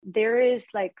there is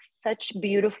like such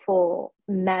beautiful,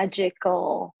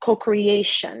 magical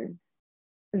co-creation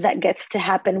that gets to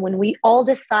happen when we all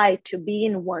decide to be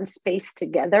in one space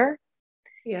together.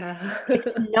 Yeah.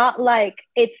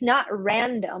 It's not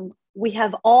random. We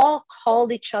have all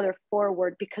called each other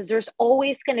forward because there's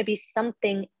always going to be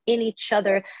something in each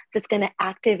other that's going to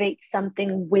activate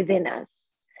something within us.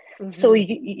 So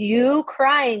you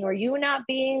crying, or you not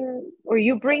being, or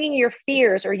you bringing your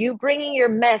fears, or you bringing your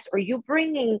mess, or you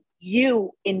bringing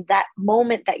you in that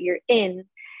moment that you're in,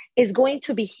 is going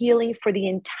to be healing for the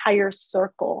entire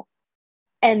circle.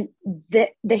 And the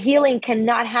healing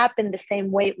cannot happen the same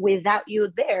way without you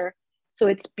there. So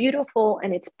it's beautiful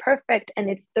and it's perfect, and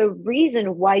it's the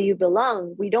reason why you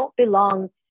belong. We don't belong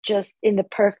just in the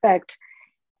perfect.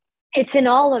 It's in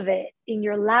all of it, in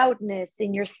your loudness,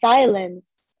 in your silence.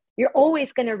 We're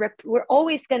always going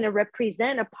to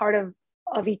represent a part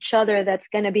of each other that's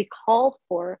going to be called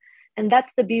for. And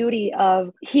that's the beauty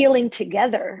of healing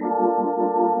together.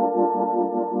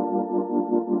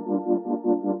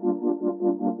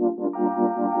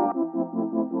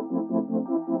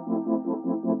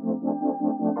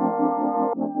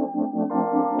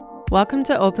 Welcome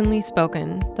to Openly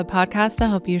Spoken, the podcast to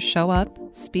help you show up,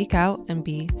 speak out, and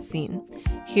be seen.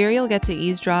 Here you'll get to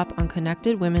eavesdrop on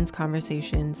connected women's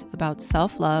conversations about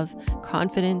self-love,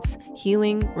 confidence,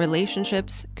 healing,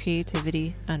 relationships,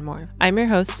 creativity, and more. I'm your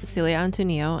host, Celia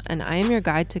Antonio, and I am your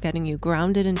guide to getting you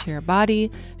grounded into your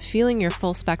body, feeling your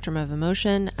full spectrum of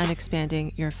emotion, and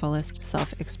expanding your fullest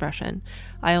self-expression.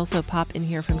 I also pop in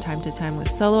here from time to time with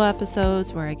solo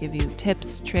episodes where I give you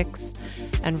tips, tricks,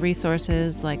 and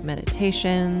resources like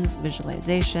meditations,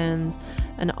 visualizations,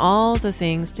 and all the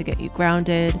things to get you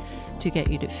grounded, to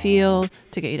get you to feel,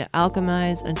 to get you to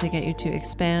alchemize, and to get you to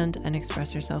expand and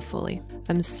express yourself fully.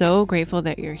 I'm so grateful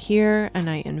that you're here, and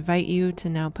I invite you to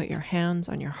now put your hands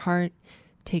on your heart,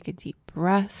 take a deep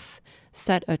breath,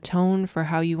 set a tone for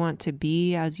how you want to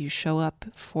be as you show up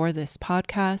for this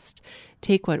podcast.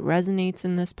 Take what resonates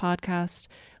in this podcast,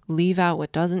 leave out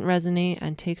what doesn't resonate,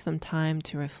 and take some time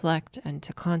to reflect and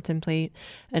to contemplate.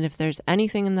 And if there's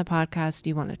anything in the podcast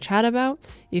you want to chat about,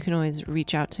 you can always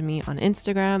reach out to me on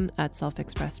Instagram at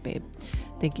selfexpressbabe.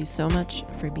 Thank you so much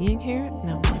for being here.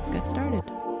 Now let's get started.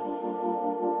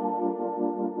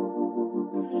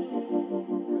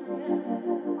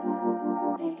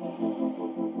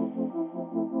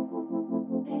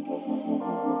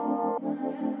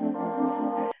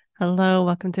 Hello,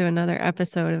 welcome to another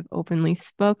episode of Openly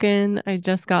Spoken. I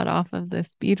just got off of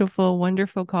this beautiful,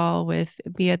 wonderful call with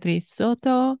Beatriz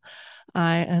Soto.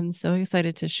 I am so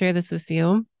excited to share this with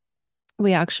you.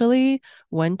 We actually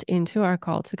went into our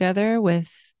call together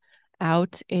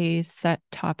without a set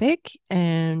topic,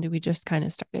 and we just kind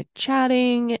of started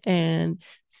chatting and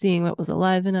seeing what was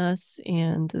alive in us.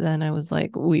 And then I was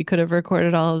like, we could have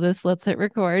recorded all of this. Let's hit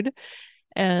record.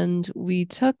 And we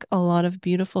took a lot of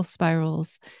beautiful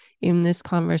spirals in this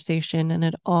conversation, and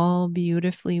it all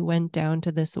beautifully went down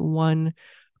to this one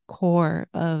core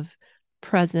of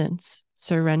presence,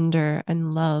 surrender,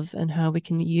 and love, and how we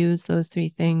can use those three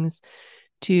things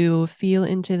to feel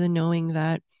into the knowing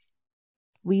that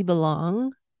we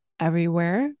belong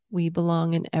everywhere. We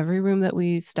belong in every room that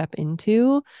we step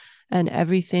into, and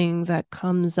everything that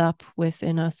comes up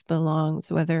within us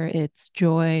belongs, whether it's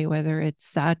joy, whether it's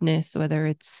sadness, whether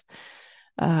it's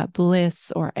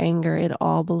bliss or anger. It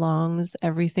all belongs.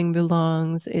 Everything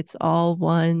belongs. It's all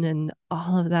one, and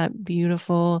all of that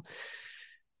beautiful,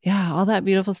 all that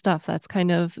beautiful stuff. That's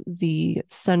kind of the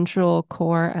central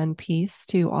core and piece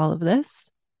to all of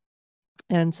this.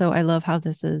 And so I love how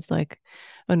this is like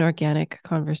an organic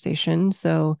conversation.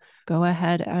 So go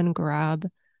ahead and grab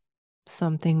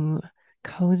something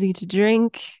cozy to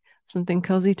drink, something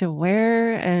cozy to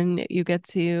wear, and you get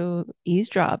to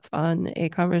eavesdrop on a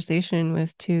conversation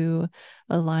with two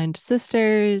aligned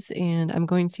sisters. And I'm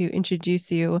going to introduce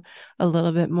you a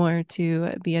little bit more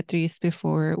to Beatriz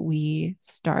before we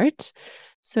start.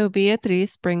 So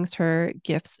Beatriz brings her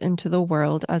gifts into the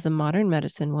world as a modern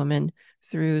medicine woman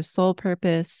through soul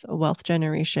purpose, wealth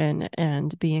generation,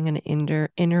 and being an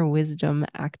inner wisdom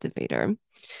activator.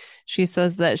 She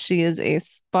says that she is a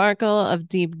sparkle of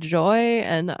deep joy,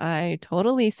 and I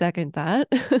totally second that.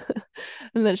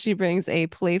 And that she brings a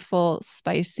playful,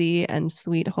 spicy, and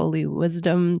sweet holy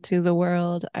wisdom to the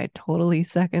world. I totally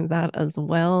second that as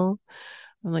well.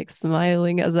 I'm like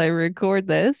smiling as I record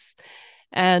this.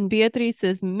 And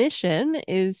Beatriz's mission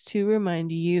is to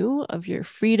remind you of your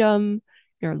freedom,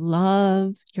 your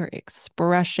love, your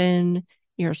expression,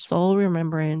 your soul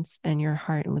remembrance, and your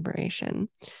heart liberation.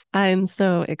 I'm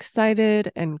so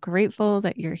excited and grateful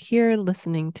that you're here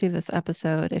listening to this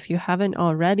episode. If you haven't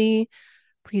already,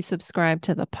 Please subscribe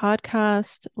to the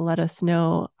podcast. Let us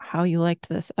know how you liked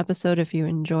this episode. If you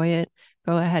enjoy it,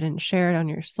 go ahead and share it on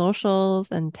your socials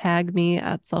and tag me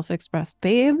at Self-Expressed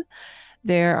Babe.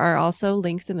 There are also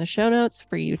links in the show notes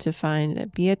for you to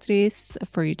find Beatriz,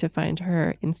 for you to find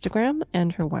her Instagram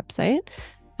and her website.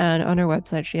 And on her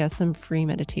website, she has some free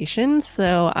meditations.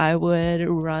 So I would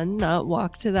run, not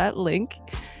walk to that link.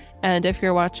 And if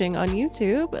you're watching on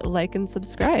YouTube, like and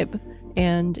subscribe.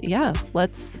 And yeah,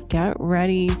 let's get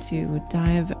ready to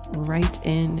dive right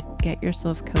in, get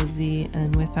yourself cozy.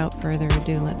 And without further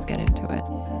ado, let's get into it.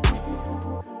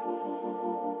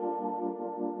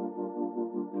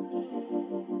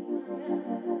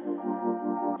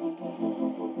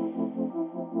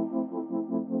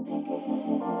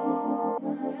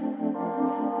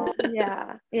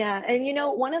 Yeah. And you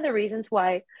know, one of the reasons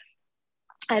why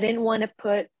I didn't want to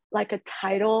put like a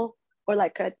title or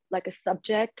like a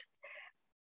subject,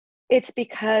 it's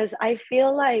because I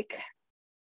feel like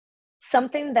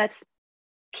something that's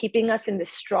keeping us in the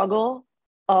struggle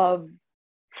of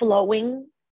flowing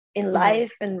in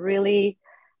life and really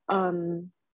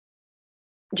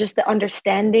just the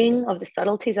understanding of the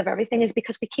subtleties of everything is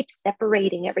because we keep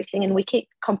separating everything and we keep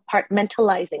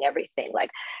compartmentalizing everything.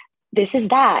 Like, this is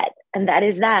that, and that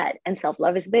is that, and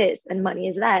self-love is this, and money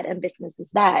is that, and business is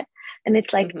that. And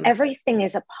it's like everything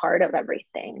is a part of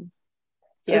everything.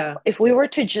 So if we were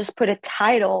to just put a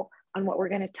title on what we're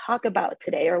going to talk about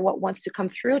today or what wants to come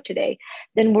through today,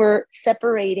 then we're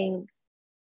separating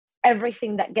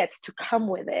everything that gets to come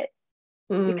with it.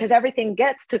 Because everything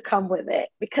gets to come with it,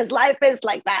 because life is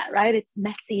like that, right? It's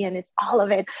messy and it's all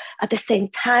of it at the same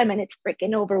time, and it's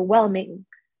freaking overwhelming.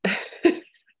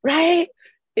 Right?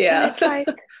 Yeah. And it's like,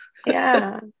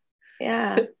 yeah.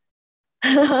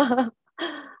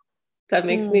 That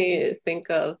makes me think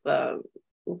of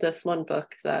this one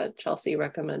book that Chelsea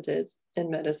recommended in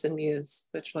Medicine Muse,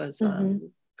 which was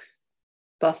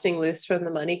Busting Loose from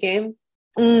the Money Game.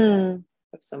 Of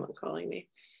someone calling me.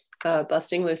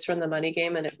 Busting Loose from the Money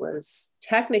Game, and it was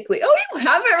technically, you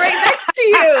have it right next to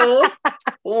you.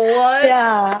 What?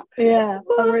 Yeah.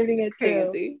 What? I'm reading it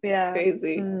crazy. Too. Yeah.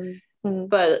 Crazy.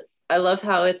 But I love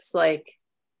how it's like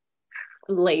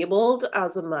labeled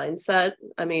as a mindset,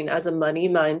 as a money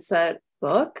mindset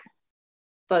book,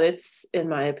 but it's, in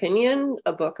my opinion,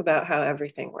 a book about how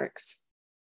everything works.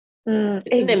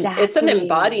 It's an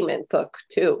embodiment book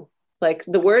too. Like,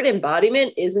 the word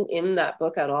embodiment isn't in that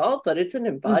book at all, but it's an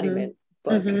embodiment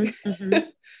book.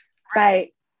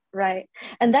 Right.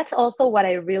 And that's also what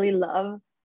I really love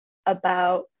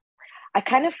about, I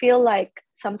kind of feel like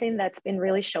something that's been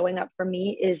really showing up for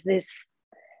me is this,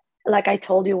 like I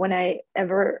told you, when I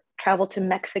ever travel to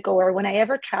Mexico, or when I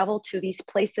ever travel to these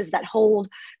places that hold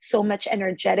so much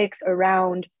energetics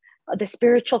around the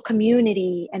spiritual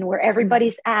community, and where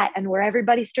everybody's at, and where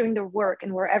everybody's doing their work,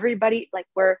 and where everybody, like,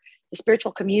 where the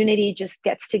spiritual community just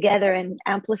gets together and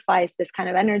amplifies this kind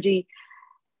of energy.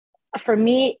 For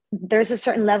me, there's a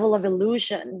certain level of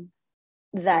illusion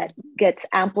that gets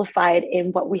amplified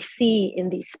in what we see in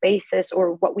these spaces,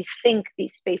 or what we think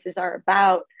these spaces are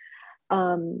about.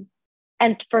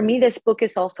 And for me, this book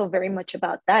is also very much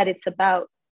about that. It's about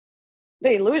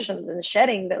the illusions and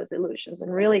shedding those illusions,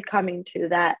 and really coming to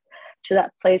that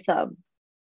place of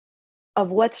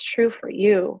what's true for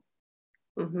you.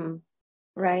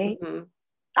 Right.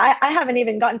 I haven't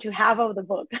even gotten to half of the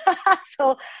book.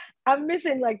 So I'm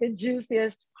missing like the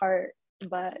juiciest part,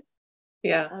 but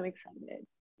yeah, I'm excited.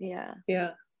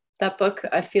 Yeah. That book,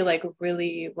 I feel like,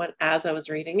 really, as I was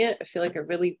reading it, I feel like it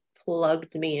really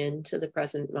plugged me into the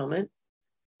present moment,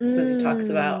 because it talks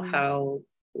about how,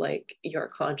 like, your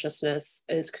consciousness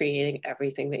is creating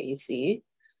everything that you see,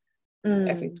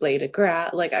 every blade of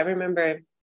grass. Like, I remember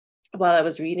while I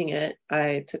was reading it,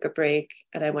 I took a break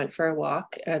and I went for a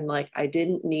walk, and like, I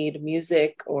didn't need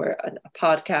music or a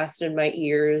podcast in my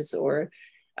ears, or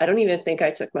I don't even think I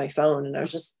took my phone, and I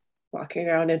was just walking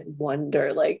around in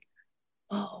wonder, like,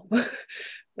 oh,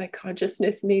 my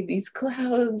consciousness made these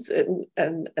clouds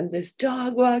and this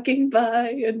dog walking by,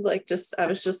 and like, I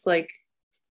was just like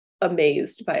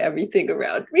amazed by everything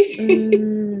around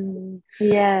me.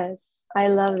 Yes, I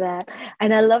love that.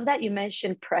 And I love that you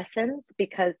mentioned presence,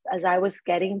 because as I was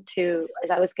getting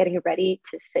ready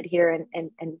to sit here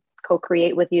and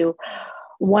co-create with you,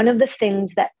 one of the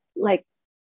things that, like,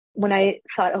 when I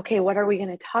thought, okay, what are we going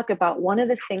to talk about? One of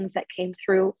the things that came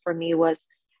through for me was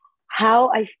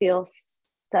how I feel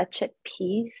such at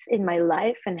peace in my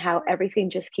life, and how everything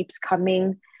just keeps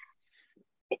coming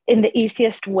in the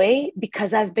easiest way,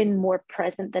 because I've been more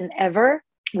present than ever,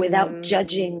 without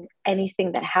judging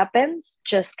anything that happens,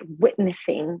 just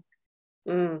witnessing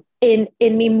in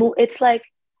me. It's like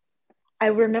I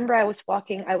remember I was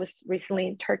walking, I was recently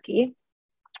in Turkey,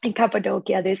 in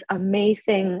Cappadocia, this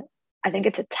amazing, I think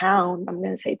it's a town. I'm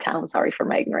going to say town, sorry for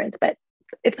my ignorance, but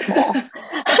it's small.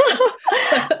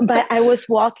 But I was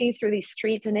walking through these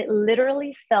streets and it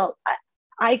literally felt,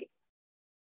 I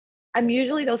I'm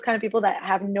usually those kind of people that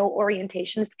have no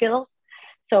orientation skills.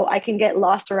 So I can get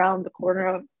lost around the corner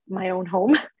of my own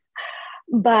home.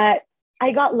 But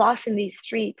I got lost in these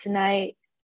streets and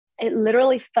it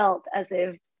literally felt as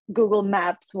if Google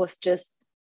Maps was just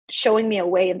showing me a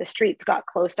way and the streets got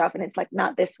closed off and it's like,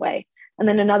 not this way. And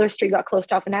then another street got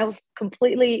closed off and I was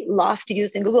completely lost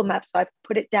using Google Maps. So I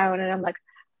put it down and I'm like,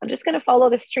 I'm just going to follow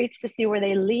the streets to see where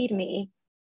they lead me.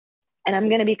 And I'm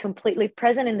going to be completely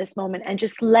present in this moment and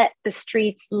just let the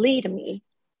streets lead me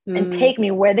and take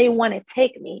me where they want to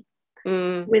take me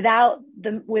without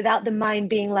the mind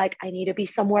being like, I need to be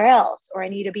somewhere else or I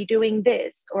need to be doing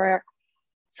this. Or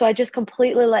so I just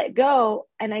completely let go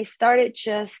and I started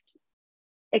just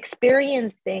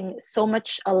experiencing so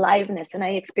much aliveness. And I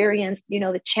experienced,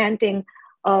 the chanting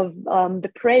of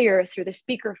the prayer through the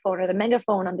speakerphone or the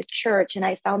megaphone on the church. And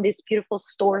I found these beautiful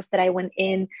stores that I went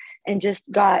in and just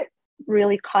got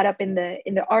really caught up in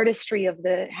the artistry of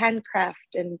the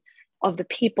handcraft and of the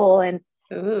people. And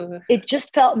it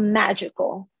just felt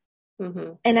magical.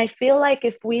 And I feel like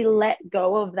if we let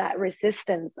go of that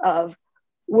resistance of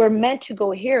we're meant to go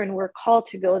here and we're called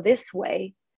to go this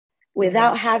way,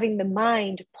 without having the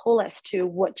mind pull us to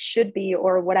what should be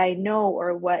or what I know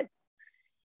or what,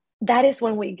 that is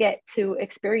when we get to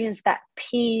experience that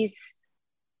peace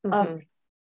of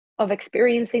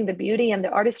experiencing the beauty and the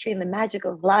artistry and the magic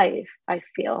of life, I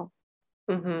feel.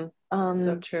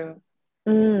 So true.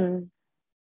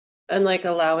 And like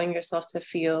allowing yourself to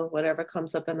feel whatever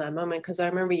comes up in that moment. Because I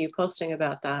remember you posting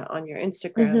about that on your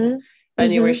Instagram.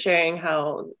 And you were sharing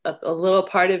how a little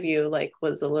part of you like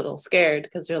was a little scared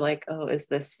because you're like, oh, is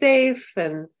this safe?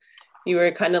 And you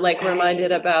were kind of like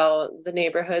reminded about the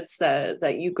neighborhoods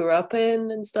that you grew up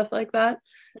in and stuff like that.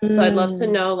 So I'd love to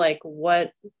know like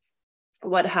what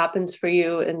happens for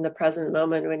you in the present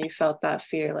moment when you felt that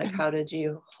fear. Like how did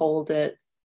you hold it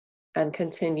and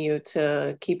continue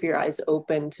to keep your eyes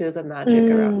open to the magic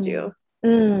around you?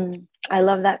 I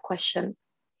love that question.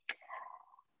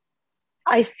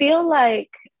 I feel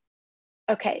like,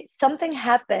 okay, something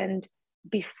happened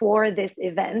before this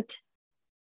event.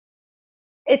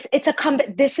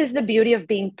 This is the beauty of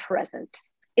being present.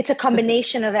 It's a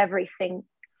combination of everything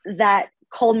that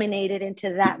culminated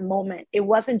into that moment. It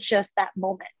wasn't just that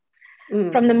moment.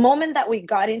 From the moment that we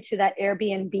got into that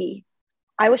Airbnb,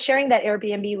 I was sharing that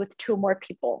Airbnb with 2 more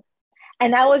people.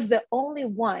 And I was the only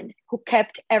one who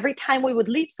kept, every time we would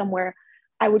leave somewhere,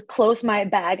 I would close my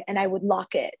bag and I would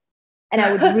lock it. And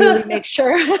I would really make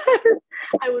sure, that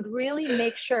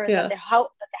the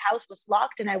house was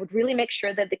locked, and I would really make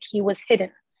sure that the key was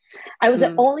hidden. I was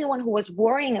the only one who was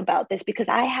worrying about this because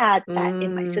I had that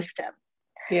in my system.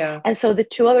 Yeah. And so the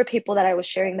 2 other people that I was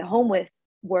sharing the home with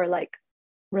were like,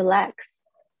 relax,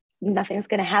 nothing's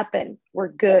going to happen. We're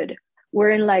good.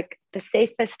 We're in like the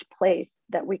safest place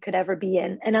that we could ever be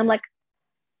in. And I'm like,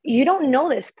 you don't know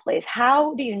this place.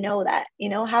 How do you know that?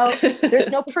 How there's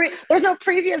no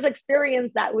previous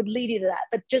experience that would lead you to that,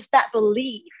 but just that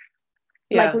belief,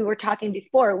 like we were talking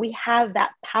before, we have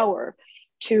that power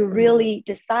to really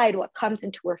decide what comes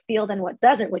into our field and what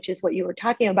doesn't, which is what you were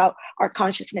talking about. Our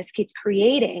consciousness keeps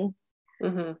creating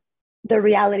the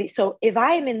reality. So if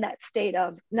I'm in that state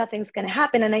of nothing's going to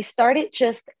happen, and I started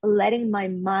just letting my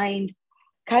mind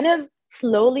kind of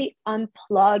slowly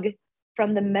unplug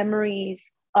from the memories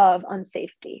of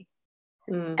unsafety.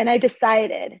 And I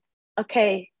decided,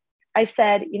 okay, I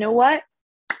said, you know what?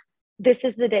 This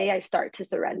is the day I start to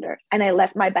surrender. And I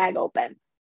left my bag open.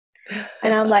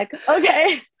 And I'm like,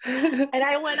 okay. And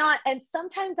I went on. And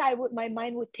sometimes my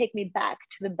mind would take me back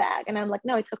to the bag. And I'm like,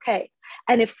 no, it's okay.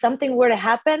 And if something were to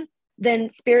happen,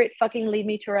 then spirit fucking lead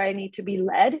me to where I need to be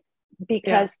led,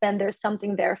 because then there's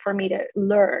something there for me to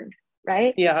learn.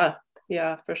 Right. Yeah.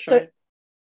 Yeah, for sure.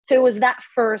 So it was that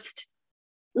first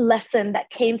lesson that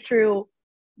came through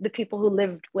the people who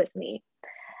lived with me.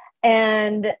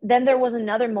 And then there was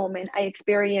another moment I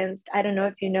experienced. I don't know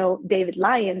if you know David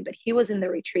Lyon, but he was in the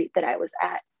retreat that I was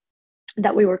at,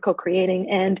 that we were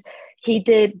co-creating. And he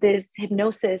did this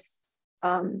hypnosis,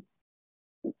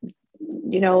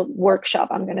 workshop.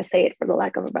 I'm going to say it for the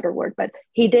lack of a better word, but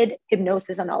he did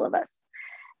hypnosis on all of us.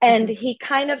 And he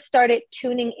kind of started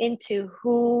tuning into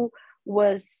who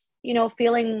was,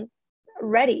 feeling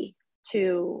ready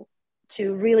to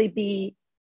really be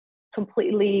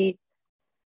completely,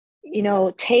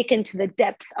 taken to the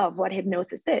depth of what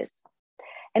hypnosis is.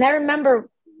 And I remember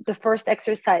the first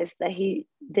exercise that he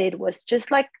did was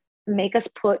just like make us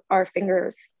put our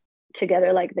fingers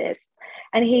together like this.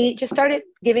 And he just started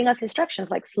giving us instructions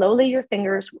like, slowly your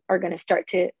fingers are going to start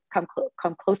to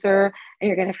come closer, and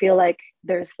you're going to feel like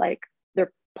there's like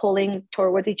they're pulling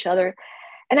towards each other.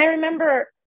 And I remember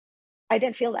I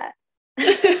didn't feel that.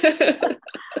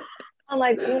 I'm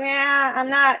like, yeah,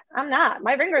 I'm not.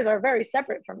 My fingers are very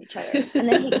separate from each other. And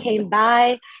then he came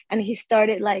by and he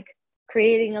started like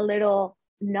creating a little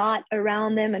knot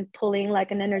around them and pulling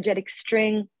like an energetic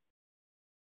string.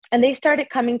 And they started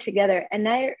coming together. And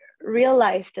I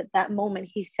realized at that moment,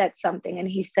 he said something, and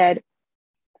he said,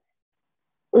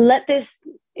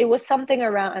 it was something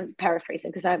around, I'm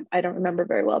paraphrasing because I don't remember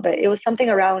very well, but it was something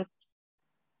around,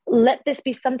 let this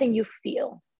be something you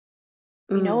feel.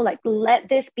 You know, like, let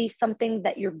this be something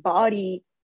that your body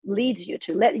leads you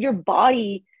to. Let your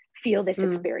body feel this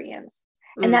experience.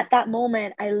 And at that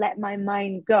moment, I let my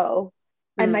mind go,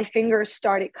 and my fingers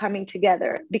started coming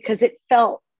together because it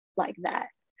felt like that.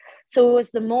 So it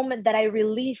was the moment that I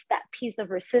released that piece of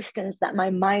resistance that my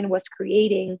mind was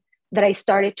creating, that I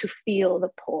started to feel the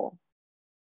pull.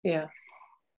 Yeah.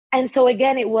 And so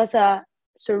again, it was a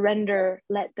surrender,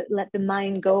 let the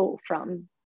mind go from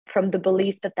the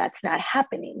belief that that's not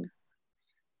happening.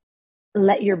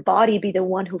 Let your body be the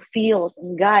one who feels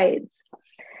and guides.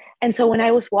 And so when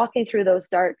I was walking through those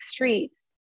dark streets,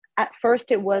 at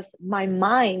first it was my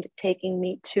mind taking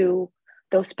me to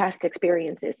those past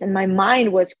experiences, and my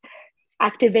mind was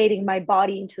activating my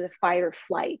body into the fight or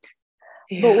flight.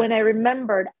 Yeah. But when I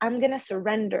remembered, I'm going to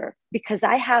surrender because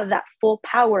I have that full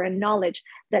power and knowledge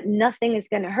that nothing is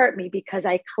going to hurt me, because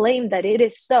I claim that it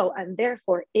is so, and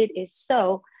therefore it is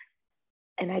so.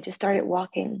 And I just started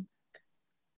walking,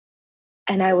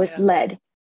 and I was led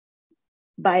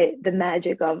by the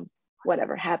magic of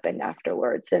whatever happened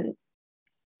afterwards. And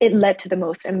it led to the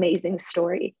most amazing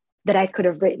story that I could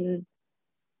have written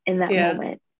in that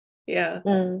moment. Yeah.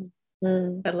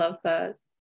 I love that.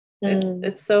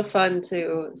 It's so fun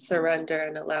to surrender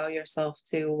and allow yourself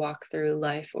to walk through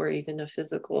life, or even a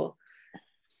physical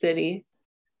city.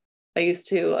 I used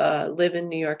to live in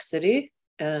New York City,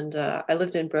 and I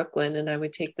lived in Brooklyn, and I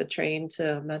would take the train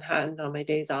to Manhattan on my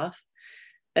days off,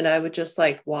 and I would just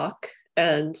like walk.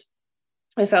 And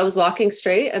if I was walking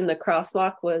straight and the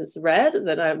crosswalk was red,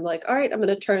 then I'm like, all right, I'm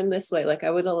going to turn this way. Like, I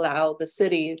would allow the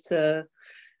city to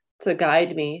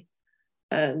guide me.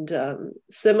 And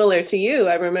similar to you,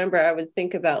 I remember I would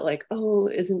think about like, oh,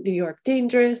 isn't New York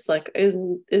dangerous? Like,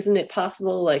 isn't it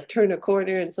possible, like, turn a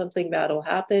corner and something bad will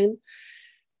happen?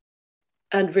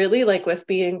 And really, like, with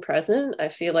being present, I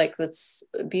feel like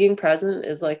being present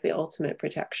is like the ultimate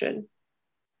protection,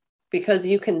 because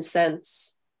you can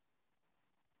sense,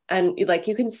 and like,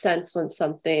 you can sense when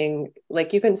something,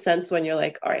 like, you can sense when you're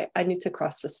like, all right, I need to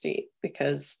cross the street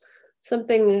because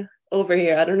something over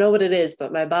here, I don't know what it is,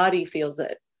 but my body feels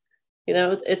it. You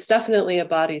know, it's definitely a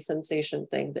body sensation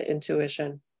thing, the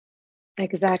intuition.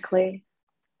 Exactly.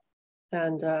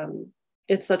 And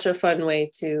it's such a fun way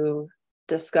to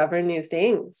discover new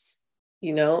things,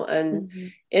 you know. And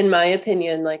in my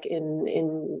opinion, like,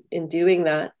 in doing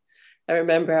that, I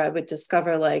remember I would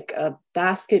discover like a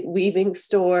basket weaving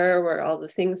store where all the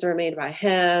things are made by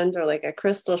hand, or like a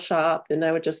crystal shop, and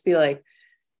I would just be like,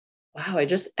 wow, I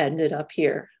just ended up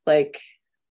here. Like,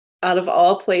 out of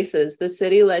all places, the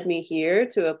city led me here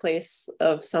to a place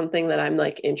of something that I'm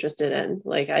like interested in.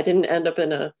 Like, I didn't end up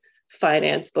in a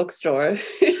finance bookstore,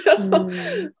 you know?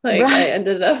 Like, right. I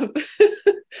ended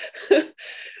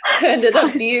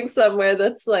up being somewhere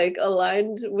that's like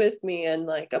aligned with me, and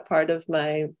like a part of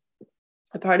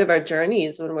our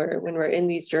journeys when we're in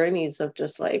these journeys of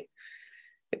just like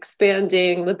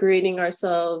expanding, liberating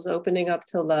ourselves, opening up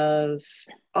to love,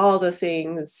 all the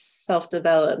things,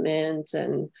 self-development,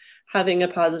 and having a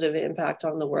positive impact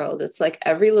on the world. It's like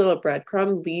every little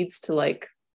breadcrumb leads to like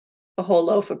a whole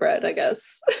loaf of bread, I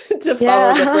guess, to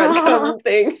follow the breadcrumb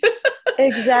thing.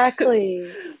 Exactly.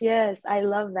 Yes, I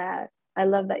love that. I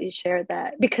love that you shared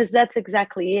that, because that's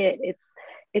exactly it.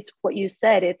 It's what you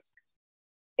said.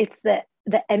 It's the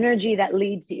energy that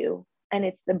leads you, and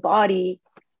it's the body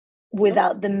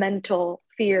without the mental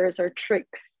fears or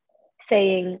tricks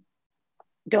saying,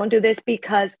 don't do this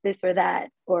because this or that,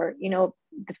 or, you know,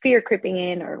 the fear creeping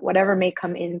in or whatever may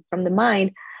come in from the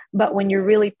mind. But when you're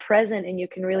really present and you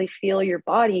can really feel your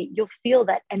body, you'll feel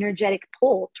that energetic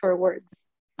pull towards,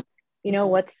 you know,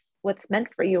 what's meant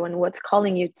for you and what's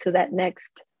calling you to that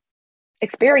next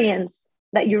experience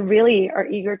that you really are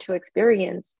eager to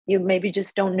experience. You maybe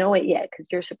just don't know it yet because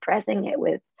you're suppressing it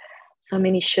with so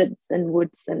many shoulds and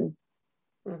woulds and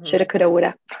shoulda, coulda,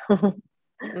 woulda.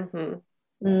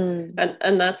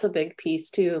 And that's a big piece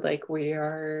too. Like, we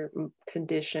are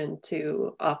conditioned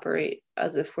to operate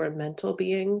as if we're mental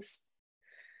beings,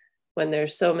 when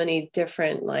there's so many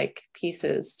different like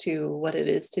pieces to what it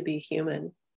is to be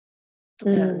human.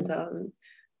 And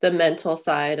the mental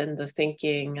side and the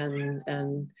thinking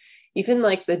and even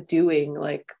like the doing,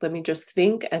 like, let me just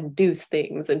think and do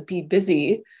things and be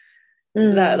busy,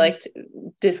 that like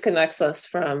disconnects us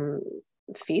from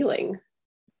feeling,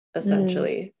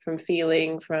 essentially, from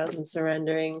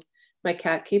surrendering. My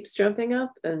cat keeps jumping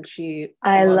up and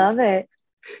I love it.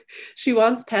 She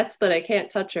wants pets, but I can't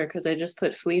touch her because I just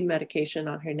put flea medication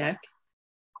on her neck.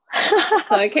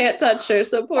 So I can't touch her.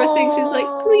 So poor thing, she's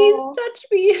like, please touch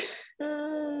me.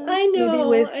 I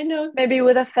know. Maybe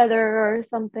with a feather or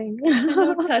something. I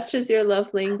know touch is your love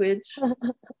language.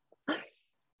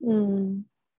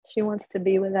 She wants to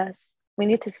be with us. We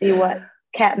need to see what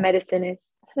cat medicine is.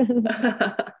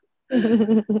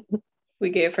 We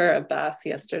gave her a bath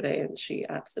yesterday and she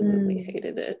absolutely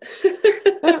hated it.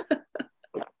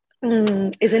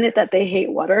 Isn't it that they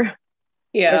hate water?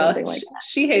 Yeah, like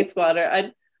she hates water.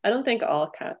 I don't think all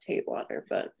cats hate water,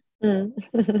 but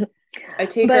I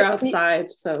take her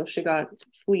outside, so she got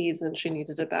fleas and she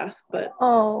needed a bath. But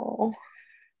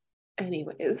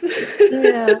anyways.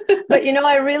 Yeah, but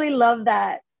I really love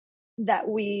that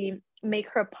we make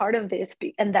her a part of this,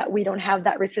 and that we don't have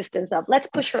that resistance of let's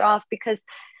push her off, because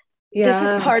this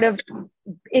is part of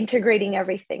integrating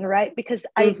everything, right? Because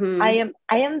I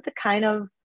am the kind of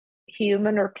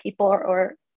human or people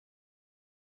or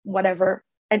whatever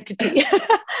entity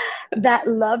that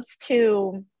loves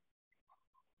to,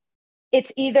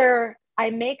 it's either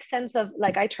I make sense of,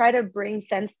 like, I try to bring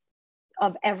sense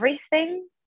of everything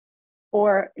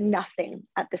or nothing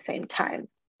at the same time.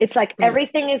 It's like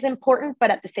everything is important,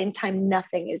 but at the same time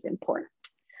nothing is important.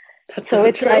 That's so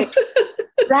it's true. Like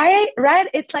right,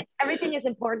 it's like everything is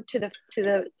important to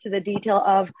the detail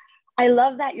of, I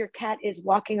love that your cat is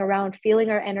walking around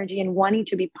feeling our energy and wanting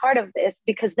to be part of this,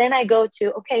 because then I go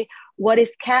to, okay, what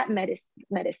is cat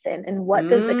medicine and what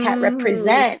does the cat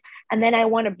represent? And then I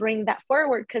want to bring that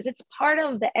forward because it's part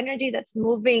of the energy that's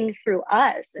moving through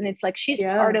us. And it's like, she's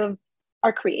part of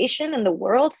our creation in the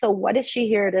world. So what is she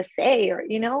here to say? Or,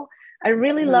 I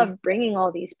really love bringing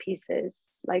all these pieces.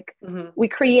 Like we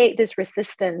create this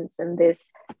resistance and this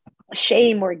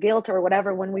shame or guilt or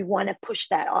whatever when we want to push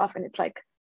that off. And it's like,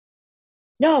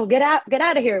 no, get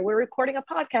out of here. We're recording a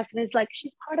podcast. And it's like,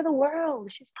 she's part of the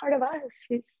world. She's part of us.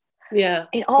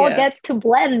 It all gets to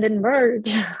blend and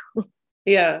merge.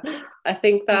 Yeah. I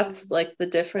think that's like the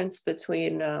difference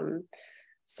between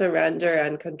surrender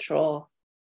and control,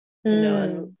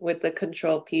 and with the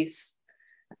control piece,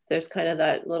 there's kind of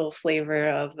that little flavor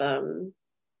of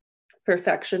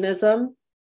perfectionism.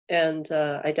 And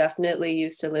I definitely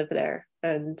used to live there.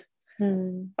 And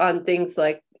on things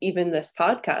like even this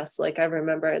podcast, like I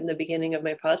remember in the beginning of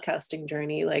my podcasting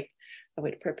journey, like I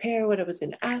would prepare what I was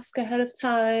going to ask ahead of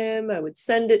time. I would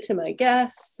send it to my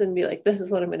guests and be like, this is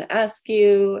what I'm going to ask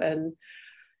you. And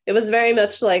it was very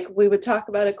much like we would talk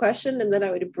about a question and then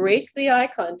I would break the eye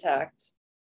contact,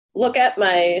 look at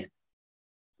my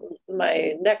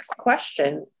next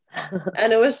question.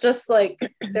 And it was just like,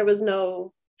 there was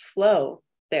no flow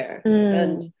there.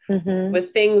 And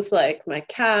with things like my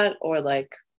cat, or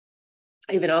like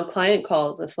even on client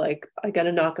calls, if like I got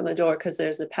a knock on the door because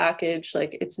there's a package,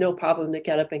 like it's no problem to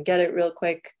get up and get it real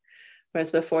quick.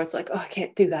 Whereas before it's like, oh, I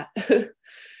can't do that.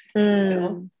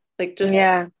 Like just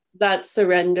that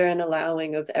surrender and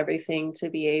allowing of everything to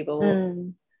be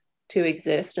able to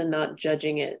exist and not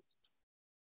judging it.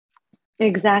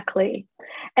 Exactly.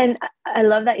 And I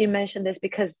love that you mentioned this,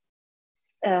 because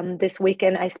this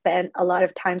weekend I spent a lot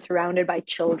of time surrounded by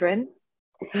children.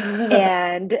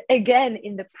 And again,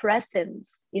 in the presence,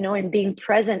 and being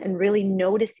present and really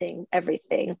noticing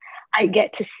everything, I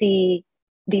get to see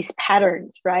these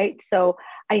patterns, right? So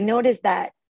I noticed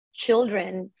that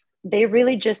children, they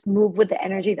really just move with the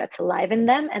energy that's alive in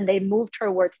them, and they move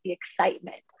towards the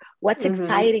excitement. What's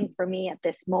exciting for me at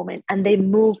this moment? And they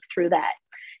move through that.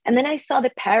 And then I saw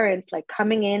the parents like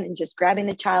coming in and just grabbing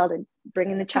the child and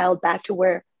bringing the child back to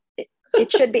where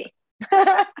it should be.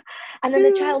 And then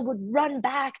the child would run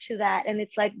back to that, and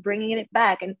it's like bringing it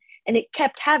back, and it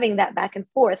kept having that back and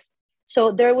forth.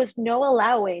 So there was no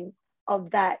allowing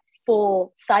of that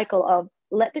full cycle of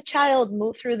let the child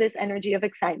move through this energy of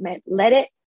excitement, let it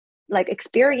like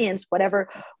experience whatever.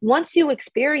 Once you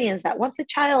experience that, once the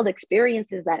child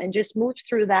experiences that and just moves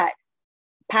through that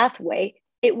pathway,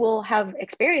 it will have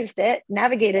experienced it,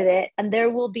 navigated it, and there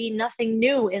will be nothing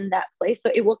new in that place.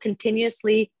 So it will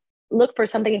continuously look for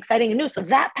something exciting and new. So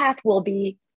that path will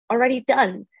be already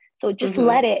done. So just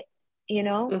let it you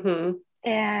know? Mm-hmm.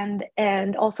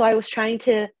 And also I was trying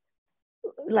to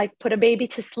like put a baby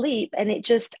to sleep, and it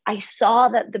just, I saw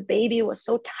that the baby was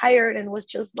so tired and was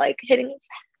just like hitting his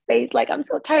face like, I'm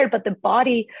so tired, but the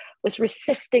body was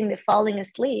resisting the falling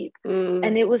asleep.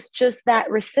 And it was just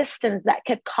that resistance that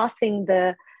kept causing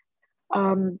the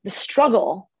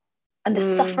struggle and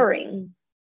the suffering.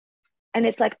 And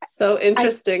it's like, so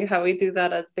interesting how we do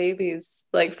that as babies,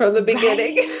 like from the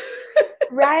beginning.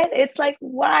 Right. It's like,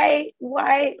 why,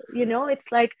 you know,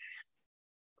 it's like,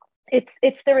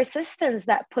 it's the resistance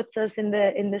that puts us in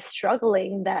the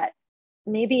struggling, that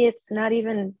maybe it's not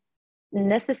even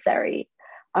necessary.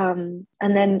 And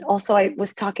then also I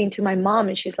was talking to my mom,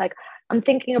 and she's like, I'm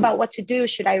thinking about what to do.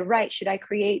 Should I write? Should I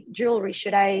create jewelry?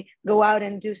 Should I go out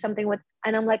and do something with,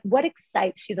 and I'm like, what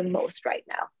excites you the most right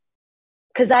now?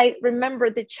 Because I remember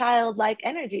the childlike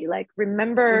energy, like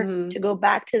remember to go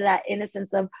back to that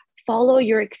innocence of follow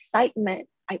your excitement.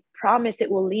 I promise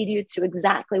it will lead you to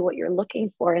exactly what you're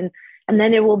looking for. And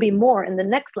then it will be more in the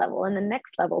next level and the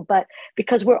next level. But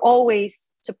because we're always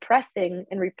suppressing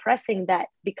and repressing that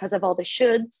because of all the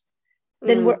shoulds,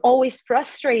 then we're always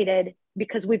frustrated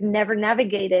because we've never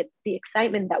navigated the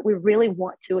excitement that we really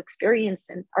want to experience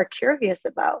and are curious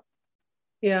about.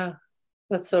 Yeah,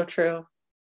 that's so true.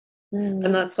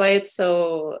 And that's why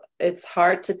it's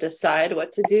hard to decide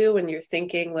what to do when you're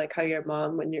thinking like how your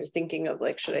mom, when you're thinking of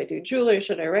like, should I do jewelry?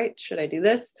 Should I write? Should I do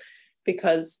this?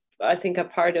 Because I think a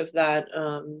part of that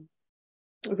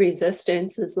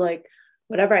resistance is like,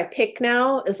 whatever I pick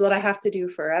now is what I have to do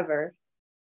forever.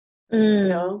 You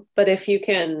know, but if you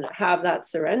can have that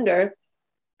surrender,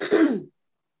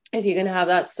 if you can have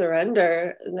that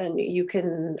surrender, then you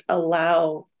can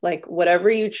allow like whatever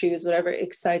you choose, whatever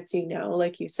excites you now,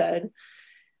 like you said,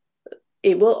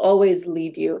 it will always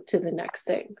lead you to the next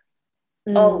thing.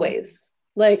 Always.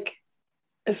 Like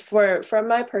from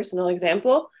my personal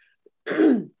example,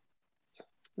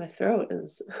 my throat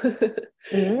is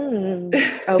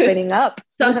opening up.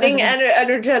 Something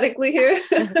energetically here.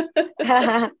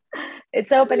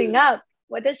 It's opening up.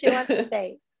 What does she want to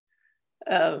say?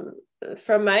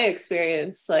 From my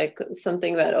experience, like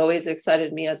something that always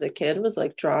excited me as a kid was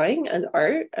like drawing and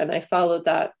art. And I followed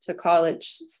that to college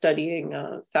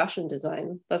studying fashion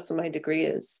design. That's what my degree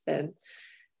is. And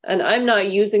I'm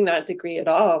not using that degree at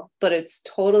all, but it's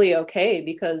totally okay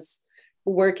because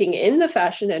working in the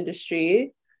fashion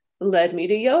industry led me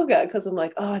to yoga because I'm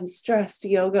like, oh, I'm stressed.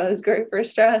 Yoga is great for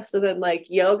stress. And then like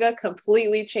yoga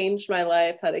completely changed my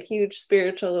life, had a huge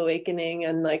spiritual awakening.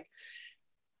 And like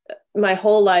my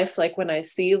whole life, like when I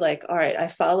see like, all right, I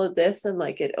followed this and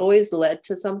like it always led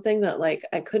to something that like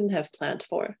I couldn't have planned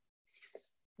for.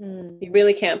 You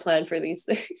really can't plan for these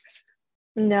things.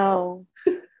 No,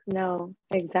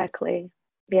 exactly.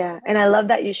 Yeah. And I love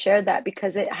that you shared that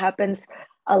because it happens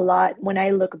a lot when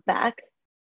I look back,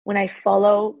 when I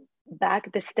follow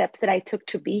back the steps that I took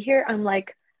to be here. I'm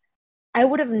like, I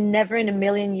would have never in a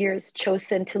million years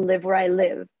chosen to live where I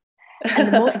live. And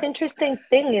the most interesting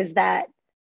thing is that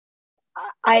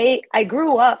I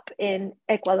grew up in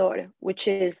Ecuador, which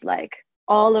is like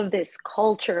all of this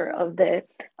culture of the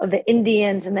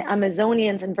Indians and the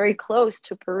Amazonians, and very close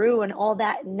to Peru and all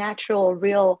that natural,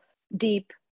 real,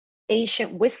 deep,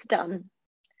 ancient wisdom.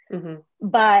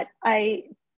 But I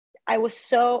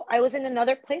was in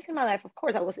another place in my life. Of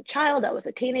course, I was a child, I was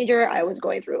a teenager, I was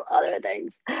going through other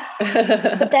things.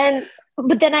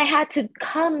 but then I had to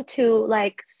come to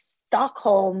like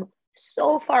Stockholm,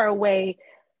 so far away,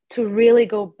 to really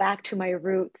go back to my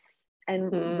roots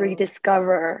and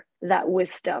rediscover that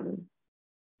wisdom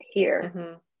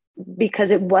here.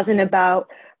 Because it wasn't about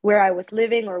where I was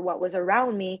living or what was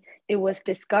around me. It was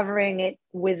discovering it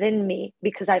within me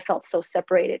because I felt so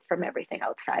separated from everything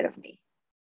outside of me.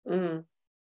 And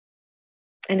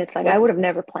it's like, I would have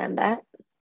never planned that.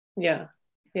 Yeah.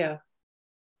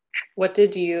 What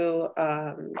did you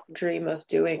dream of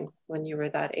doing when you were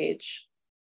that age,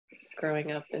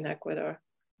 growing up in Ecuador?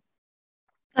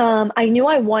 I knew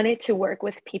I wanted to work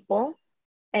with people,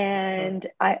 and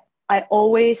I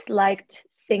always liked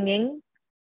singing.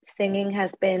 Singing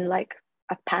has been like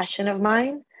a passion of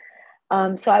mine.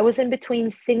 So I was in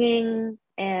between singing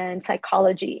and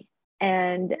psychology,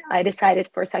 and I decided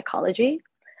for psychology.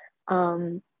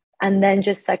 And then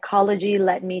just psychology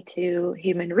led me to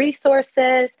human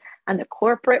resources and the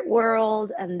corporate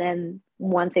world. And then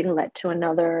one thing led to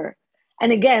another.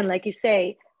 And again, like you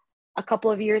say, a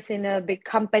couple of years in a big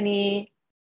company,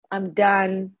 I'm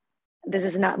done. This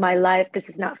is not my life. This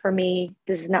is not for me.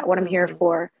 This is not what I'm here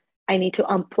for. I need to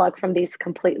unplug from these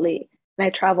completely. And I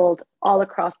traveled all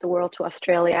across the world to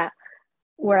Australia,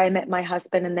 where I met my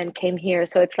husband, and then came here.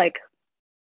 So it's like,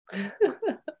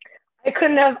 I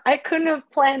couldn't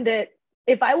have planned it.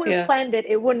 If I would have Yeah. planned it,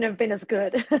 it wouldn't have been as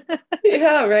good.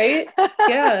 Yeah, right?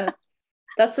 Yeah.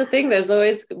 That's the thing. There's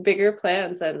always bigger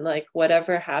plans, and like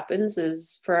whatever happens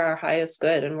is for our highest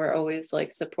good. And we're always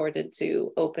like supported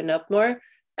to open up more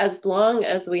as long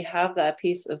as we have that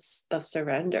piece of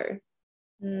surrender,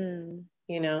 Mm,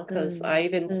 because mm, I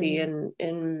even see mm,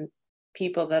 in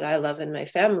people that I love in my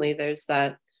family, there's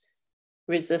that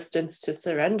resistance to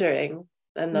surrendering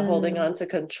and the holding mm, on to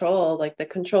control. Like the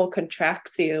control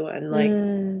contracts you and like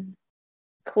mm.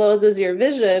 closes your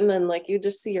vision, and like you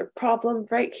just see your problem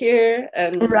right here,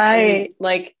 and Right.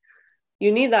 like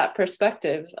you need that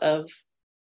perspective of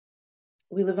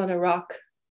we live on a rock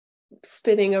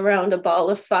spinning around a ball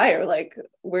of fire. Like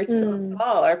we're so Mm,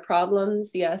 small. Our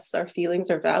problems, yes, our feelings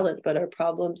are valid, but our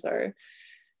problems are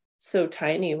so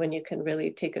tiny when you can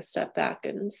really take a step back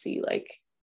and see like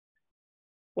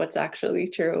what's actually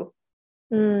true.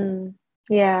 mm.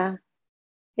 Yeah.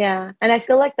 Yeah. And I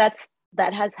feel like that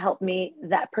has helped me,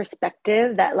 that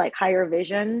perspective, that like higher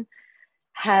vision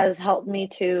has helped me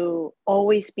to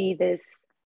always be this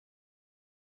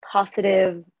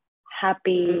positive,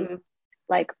 happy, Mm,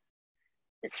 like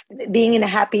being in a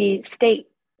happy state,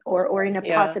 or in a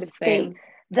yeah, positive state. same.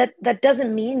 That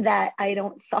doesn't mean that I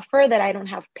don't suffer, that I don't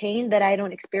have pain, that I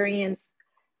don't experience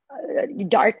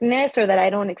darkness, or that I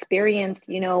don't experience,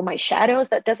 my shadows.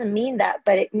 That doesn't mean that,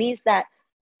 but it means that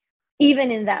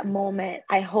even in that moment,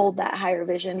 I hold that higher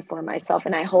vision for myself,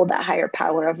 and I hold that higher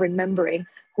power of remembering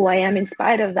who I am in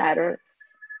spite of that.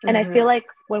 And I feel Mm-hmm. like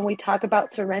when we talk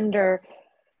about surrender,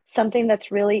 something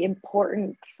that's really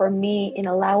important for me in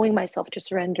allowing myself to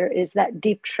surrender is that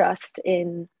deep trust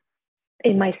in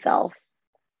myself.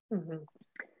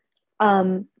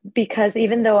 Mm-hmm. Because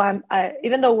even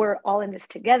though we're all in this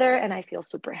together, and I feel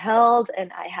super held,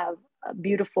 and I have a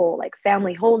beautiful like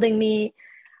family holding me,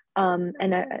 and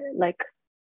like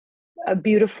a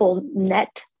beautiful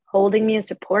net holding me and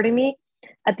supporting me,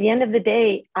 at the end of the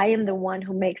day, I am the one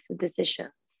who makes the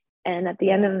decisions. And at the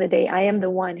end of the day, I am the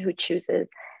one who chooses.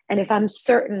 And if I'm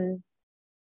certain,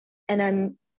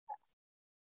 and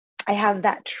I have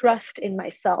that trust in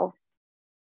myself,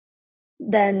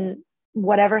 then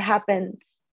whatever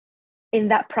happens in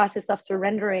that process of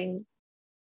surrendering,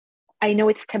 I know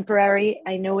it's temporary.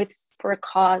 I know it's for a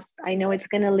cause. I know it's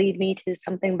going to lead me to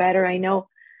something better. I know,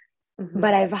 Mm-hmm.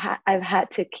 but I've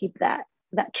had to keep that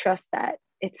trust that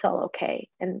it's all okay,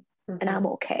 and Mm-hmm. I'm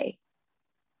okay.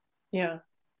 Yeah,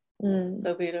 Mm,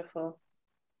 so beautiful.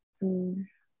 mm,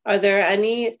 Are there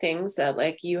any things that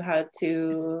like you had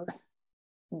to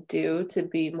do to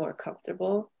be more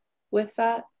comfortable with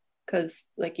that? Because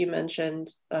like you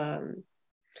mentioned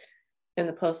in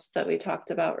the post that we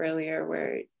talked about earlier,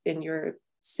 where in your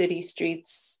city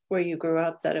streets where you grew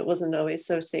up, that it wasn't always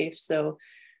so safe. So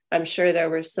I'm sure there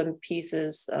were some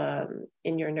pieces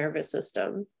in your nervous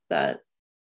system that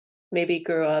maybe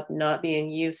grew up not being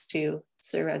used to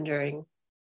surrendering,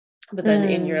 but then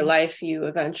in your mm. life you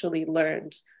eventually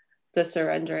learned the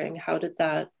surrendering. How did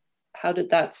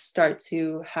that start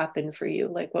to happen for you?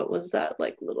 Like what was that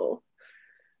like little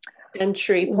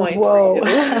entry point for Whoa.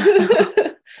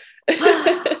 you?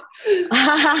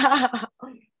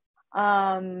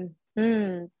 um,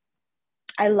 hmm.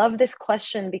 I love this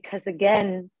question because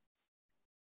again,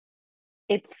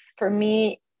 it's for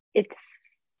me, it's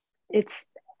it's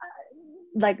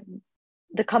like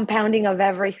the compounding of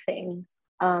everything.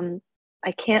 Um,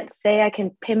 I can't say I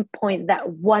can pinpoint that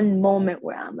one moment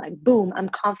where I'm like, boom, I'm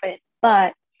confident.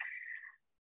 But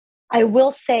I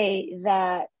will say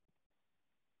that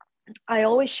I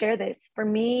always share this. For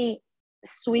me,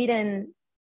 Sweden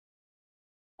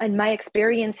and my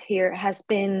experience here has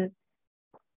been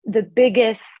the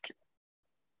biggest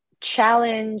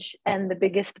challenge and the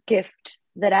biggest gift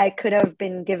that I could have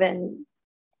been given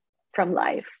from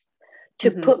life, to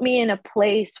Mm-hmm. put me in a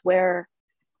place where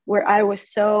I was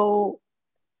so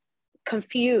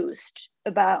confused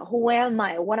about who am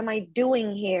I, what am I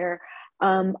doing here.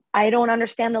 I don't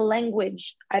understand the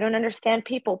language. I don't understand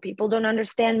people. People don't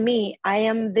understand me. I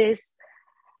am this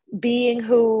being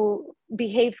who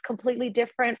behaves completely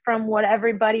different from what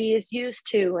everybody is used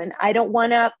to, and I don't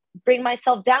want to bring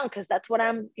myself down because that's what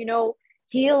I'm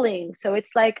healing. So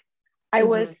it's like i Mm-hmm.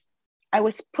 was I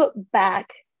was put back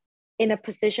in a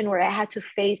position where I had to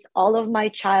face all of my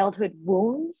childhood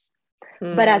wounds,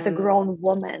 but as a Mm. grown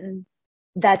woman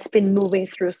that's been moving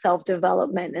through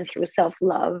self-development and through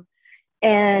self-love.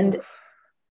 And Oh,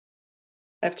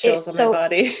 I have it chills on my so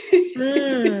body.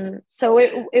 so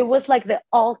it was like the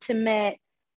ultimate,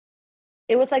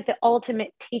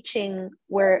 teaching,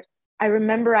 where I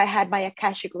remember I had my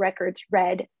Akashic records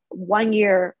read one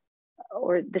year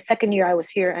or the second year I was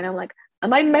here, and I'm like,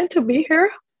 am I meant to be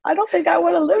here? I don't think I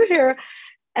want to live here.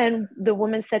 And the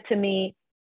woman said to me,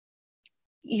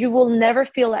 you will never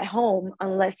feel at home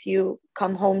unless you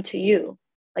come home to you.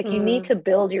 Like, you need to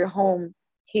build your home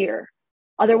here.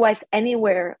 Otherwise,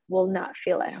 anywhere will not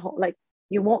feel at home. Like,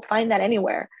 you won't find that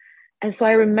anywhere. And so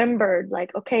I remembered,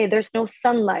 like, okay, there's no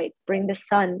sunlight. Bring the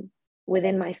sun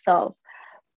within myself.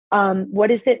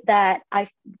 What is it that I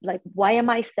like? Why am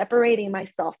I separating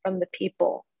myself from the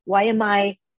people? Why am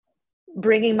I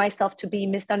bringing myself to be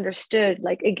misunderstood?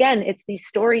 Like, again, it's these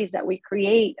stories that we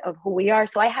create of who we are.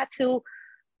 So I had to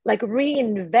like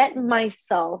reinvent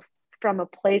myself from a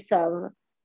place of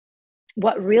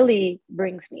what really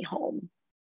brings me home.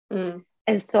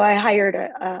 And so I hired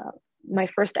my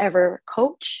first ever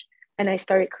coach, and I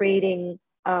started creating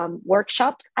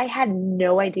workshops. I had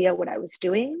no idea what I was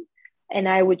doing. And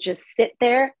I would just sit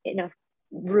there in a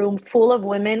room full of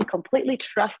women completely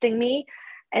trusting me.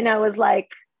 And I was like,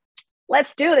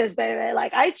 let's do this, baby.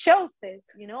 Like, I chose this,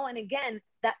 you know? And again,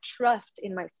 that trust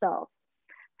in myself.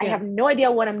 I have no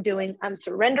idea what I'm doing. I'm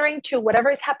surrendering to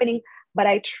whatever is happening, but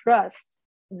I trust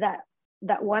that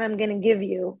what I'm going to give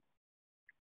you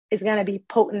is going to be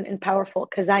potent and powerful,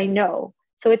 because I know.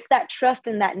 So it's that trust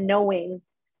and that knowing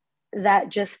that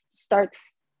just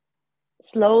starts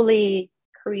slowly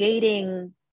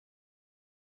creating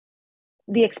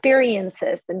the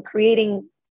experiences and creating,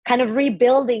 kind of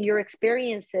rebuilding your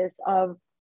experiences of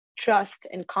trust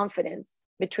and confidence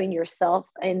between yourself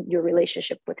and your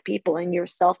relationship with people, and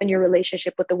yourself and your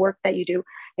relationship with the work that you do,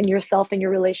 and yourself and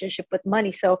your relationship with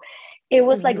money. So it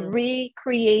was like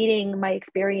recreating my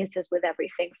experiences with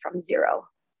everything from zero.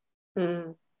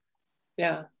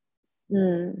 Yeah.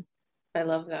 I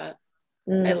love that.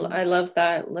 I love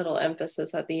that little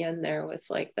emphasis at the end there with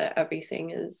like that everything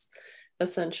is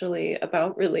essentially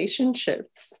about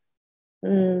relationships.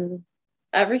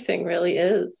 Everything really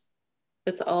is.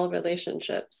 It's all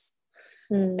relationships.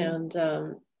 And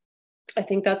I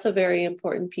think that's a very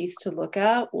important piece to look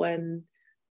at when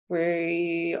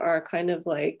we are kind of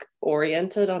like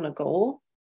oriented on a goal,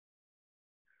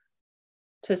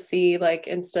 to see, like,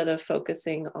 instead of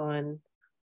focusing on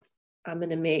I'm going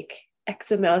to make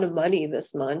X amount of money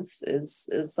this month,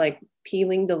 is like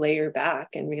peeling the layer back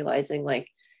and realizing like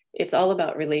it's all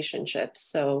about relationships.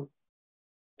 So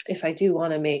if I do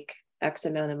want to make X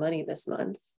amount of money this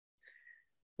month,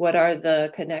 what are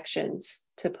the connections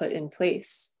to put in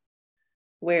place?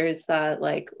 Where is that,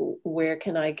 like, where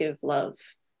can I give love?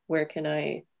 Where can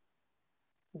I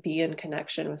be in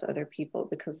connection with other people?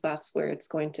 Because that's where it's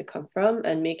going to come from.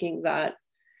 And making that,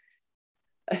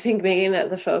 I think making that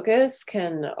the focus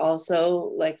can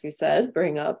also, like you said,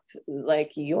 bring up,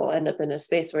 like, you'll end up in a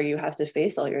space where you have to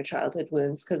face all your childhood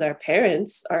wounds, because our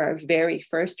parents are our very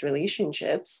first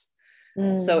relationships.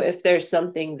 So if there's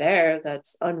something there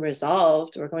that's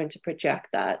unresolved, we're going to project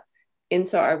that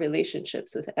into our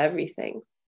relationships with everything,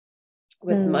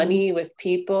 with money, with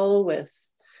people, with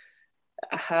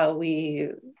how we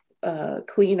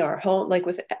clean our home, like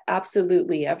with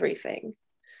absolutely everything.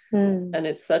 And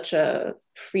it's such a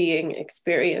freeing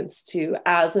experience to,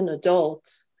 as an adult,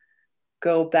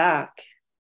 go back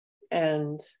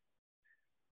and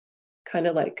kind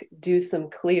of like do some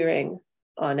clearing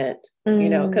on it, you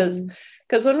know, because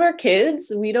when we're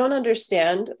kids, we don't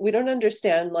understand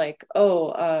like,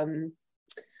 for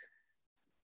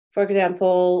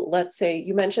example, let's say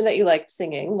you mentioned that you liked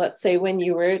singing. Let's say when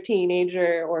you were a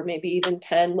teenager, or maybe even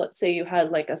 10, let's say you had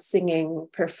like a singing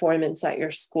performance at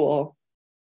your school,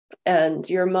 and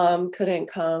your mom couldn't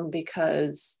come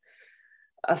because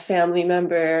a family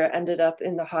member ended up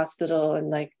in the hospital, and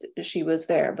like she was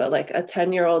there, but like a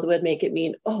 10-year-old would make it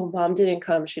mean, oh, mom didn't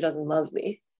come, she doesn't love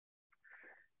me.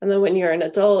 And then when you're an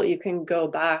adult, you can go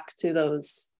back to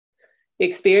those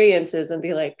experiences and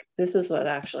be like, this is what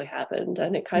actually happened.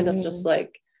 And it kind of just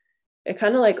like, it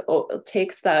kind of like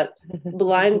takes that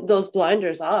those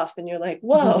blinders off, and you're like,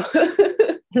 whoa.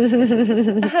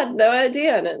 I had no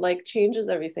idea. And it like changes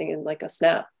everything in like a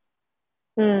snap.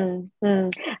 And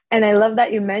I love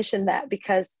that you mentioned that,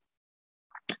 because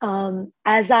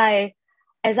as I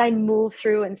move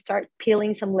through and start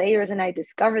peeling some layers, and I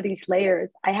discover these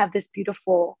layers, I have this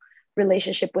beautiful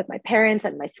relationship with my parents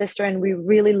and my sister, and we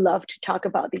really love to talk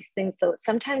about these things. So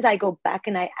sometimes I go back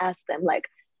and I ask them, like,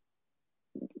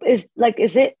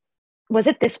 was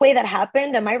it this way that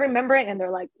happened? Am I remembering? And they're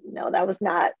like, no, those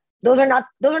are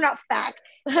not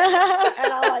facts. And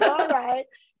I'm like, all right,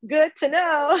 good to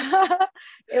know.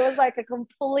 It was like a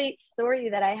complete story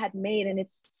that I had made. And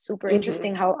it's super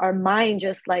interesting how our mind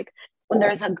just like, when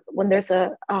there's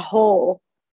a hole,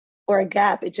 for a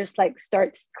gap. It just like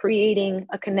starts creating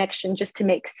a connection just to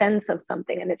make sense of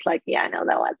something. And it's like, yeah, no,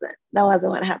 that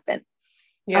wasn't what happened.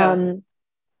 Yeah.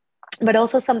 But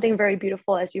also something very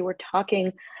beautiful as you were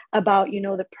talking about, you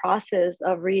know, the process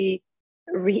of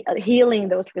healing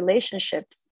those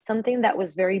relationships. Something that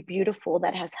was very beautiful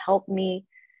that has helped me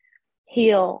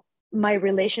heal my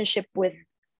relationship with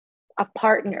a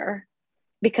partner,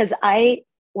 because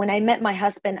when I met my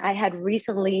husband, I had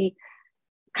recently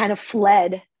kind of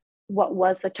fled what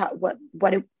was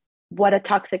what a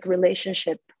toxic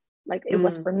relationship, like it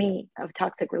was for me, a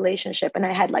toxic relationship, and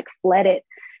I had like fled it.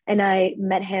 And I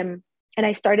met him, and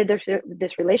I started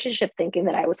this relationship thinking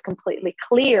that I was completely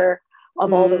clear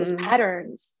of all those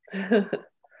patterns.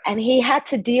 And he had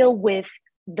to deal with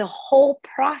the whole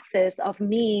process of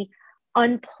me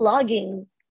unplugging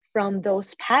from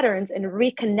those patterns and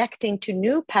reconnecting to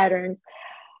new patterns.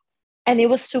 And it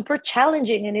was super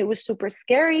challenging, and it was super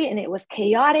scary, and it was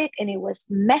chaotic, and it was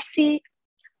messy.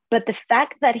 But the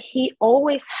fact that he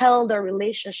always held our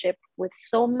relationship with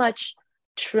so much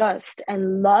trust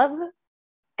and love,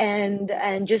 and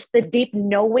just the deep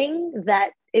knowing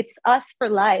that it's us for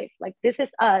life, like this is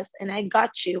us and I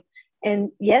got you.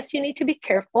 And yes, you need to be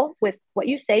careful with what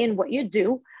you say and what you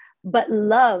do, but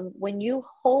love, when you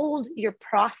hold your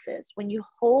process, when you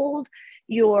hold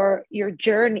your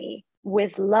journey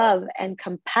with love and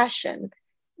compassion,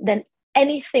 then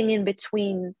anything in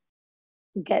between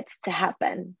gets to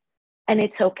happen, and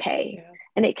it's okay. Yeah.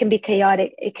 And it can be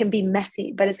chaotic, it can be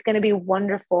messy, but it's going to be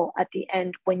wonderful at the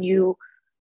end when you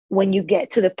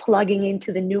get to the plugging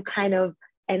into the new kind of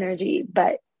energy.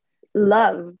 But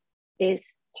love is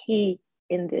key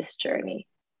in this journey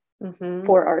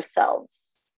for ourselves.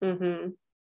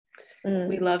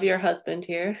 We love your husband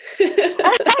here.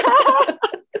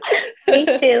 Me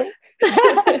too.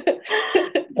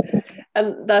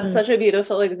 And that's such a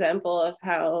beautiful example of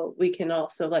how we can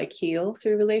also like heal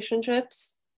through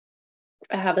relationships.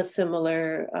 I have a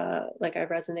similar like I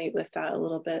resonate with that a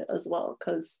little bit as well,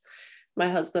 because my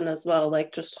husband as well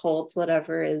like just holds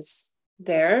whatever is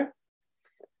there.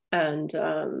 And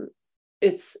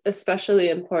it's especially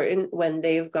important when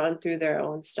they've gone through their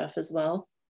own stuff as well,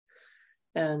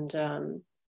 and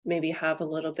maybe have a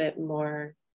little bit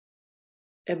more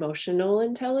emotional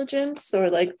intelligence, or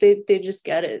like they just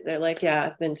get it. They're like, yeah,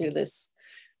 I've been through this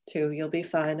too, you'll be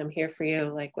fine, I'm here for you,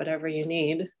 like whatever you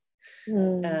need.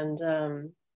 And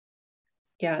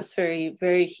yeah, it's very,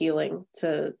 very healing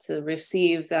to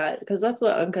receive that, because that's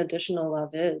what unconditional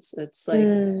love is. It's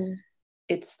like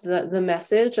it's the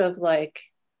message of like,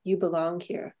 you belong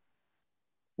here,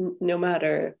 no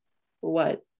matter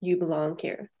what, you belong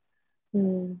here.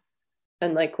 And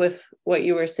like with what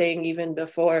you were saying even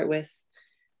before, with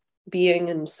being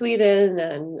in Sweden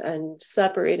and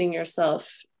separating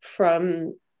yourself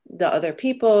from the other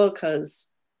people because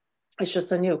it's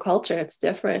just a new culture, it's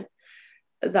different,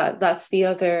 that's the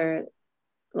other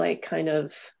like kind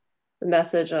of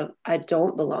message of I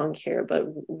don't belong here. But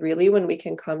really, when we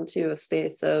can come to a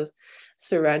space of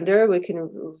surrender, we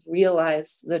can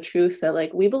realize the truth that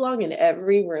like we belong in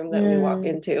every room that we walk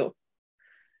into.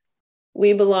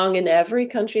 We belong in every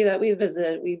country that we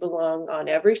visit. We belong on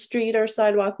every street or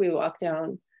sidewalk we walk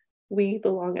down. We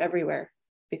belong everywhere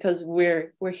because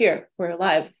we're here, we're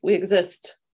alive, we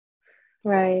exist.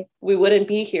 Right. We wouldn't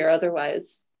be here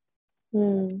otherwise.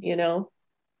 You know?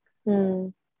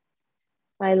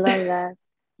 I love that.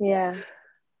 Yeah.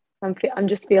 I'm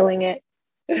just feeling it.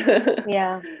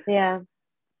 Yeah.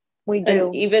 We do.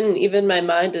 And even my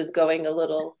mind is going a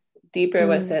little deeper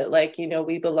with it. Like, you know,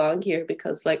 we belong here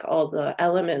because like all the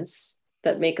elements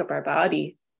that make up our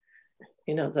body,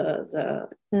 you know,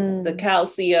 the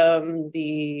calcium,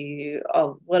 the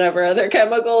whatever other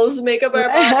chemicals make up our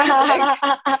body.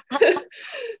 Like.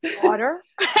 Water.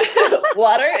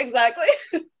 Water, exactly.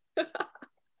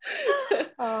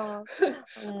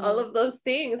 All of those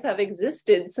things have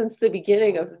existed since the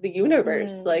beginning of the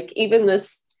universe. Like even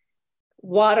this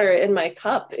water in my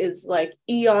cup is like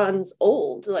eons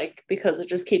old, like because it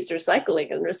just keeps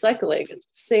recycling and recycling. It's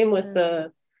the same with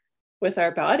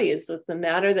our bodies, with the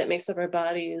matter that makes up our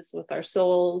bodies, with our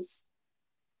souls.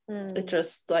 It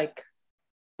just like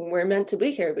we're meant to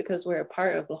be here because we're a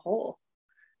part of the whole,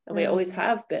 and we always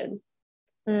have been.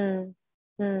 And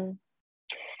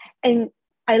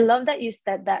I love that you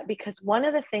said that, because one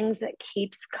of the things that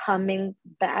keeps coming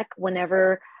back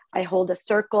whenever I hold a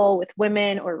circle with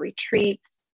women or retreats,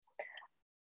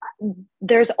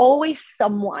 there's always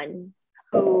someone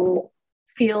who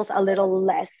feels a little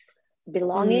less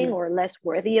belonging or less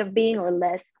worthy of being or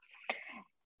less.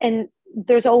 And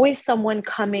there's always someone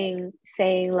coming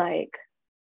saying like,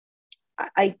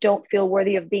 I don't feel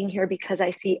worthy of being here because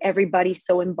I see everybody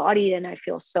so embodied and I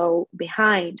feel so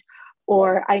behind,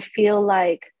 or I feel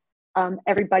like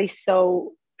everybody's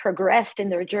so progressed in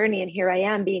their journey and here I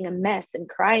am being a mess and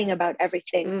crying about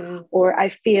everything. Or I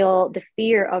feel the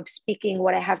fear of speaking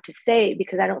what I have to say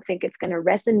because I don't think it's going to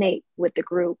resonate with the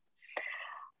group.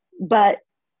 But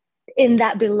in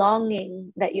that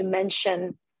belonging that you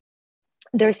mentioned,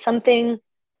 there's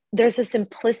a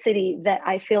simplicity that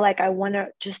I feel like I want to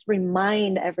just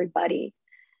remind everybody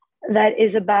that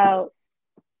is about,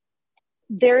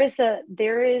 there is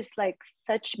like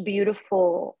such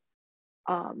beautiful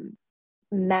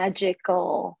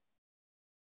magical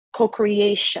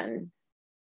co-creation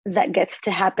that gets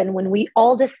to happen when we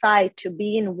all decide to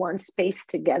be in one space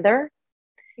together.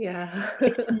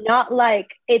 It's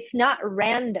not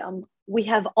random. We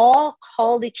have all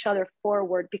called each other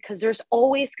forward because there's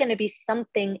always going to be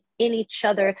something in each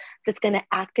other that's going to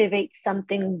activate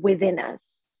something within us.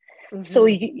 So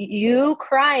you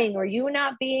crying, or you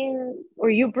not being, or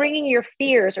you bringing your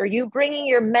fears, or you bringing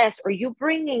your mess, or you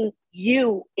bringing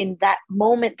you in that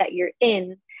moment that you're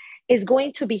in, is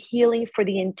going to be healing for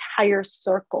the entire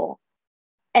circle.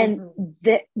 And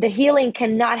the healing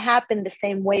cannot happen the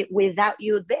same way without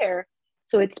you there.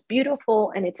 So it's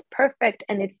beautiful and it's perfect.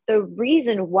 And it's the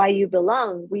reason why you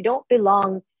belong. We don't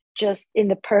belong just in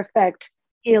the perfect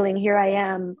healing. Here I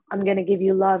am. I'm going to give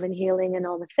you love and healing and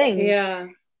all the things. Yeah.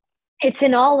 It's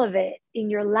in all of it, in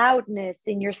your loudness,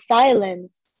 in your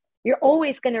silence. We're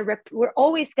always going to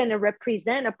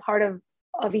represent a part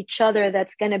of each other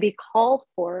that's going to be called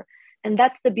for. And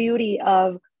that's the beauty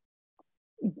of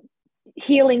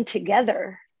healing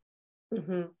together.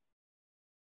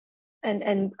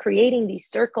 And creating these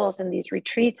circles and these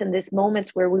retreats and these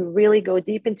moments where we really go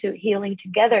deep into healing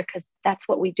together, because that's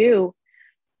what we do.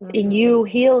 In you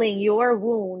healing your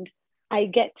wound, I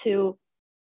get to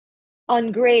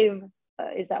ungrave,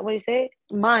 is that what you say?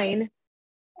 Mine,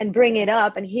 and bring it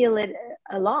up and heal it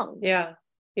along. Yeah.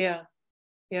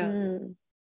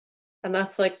 And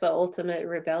that's like the ultimate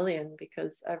rebellion,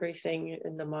 because everything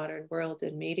in the modern world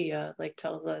in media like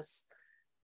tells us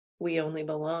we only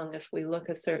belong if we look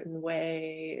a certain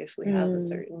way, if we have a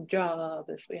certain job,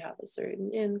 if we have a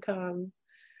certain income.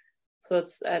 So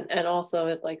it's and also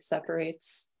it like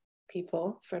separates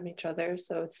people from each other.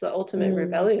 So it's the ultimate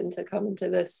rebellion to come into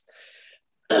this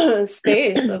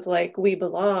space of like, we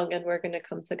belong and we're going to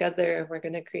come together and we're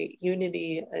going to create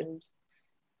unity. And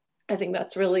I think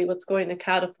that's really what's going to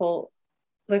catapult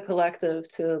the collective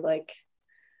to, like,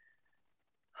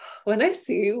 when I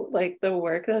see like the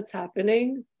work that's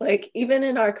happening, like even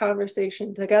in our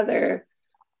conversation together,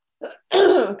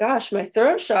 gosh, my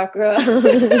throat chakra,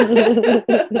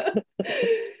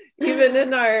 even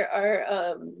in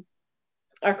our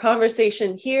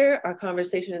conversation here, our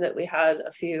conversation that we had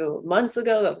a few months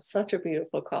ago, that was such a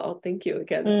beautiful call. Thank you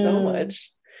again so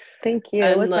much. Thank you.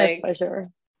 And it was like, my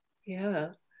pleasure. Yeah.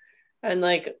 And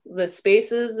like the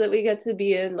spaces that we get to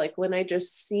be in, like when I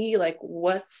just see like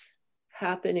what's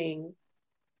happening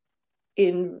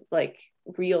in like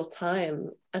real time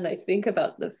and I think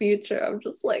about the future, I'm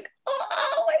just like,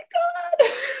 oh my God.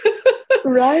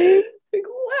 Right? Like,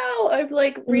 wow, I'm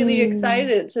like really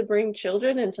excited to bring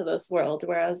children into this world.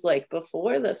 Whereas like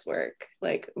before this work,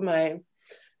 like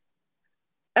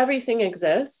everything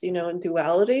exists, you know, in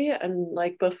duality. And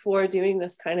like before doing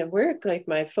this kind of work, like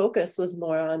my focus was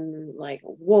more on like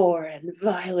war and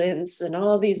violence and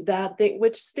all these bad things,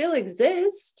 which still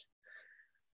exist,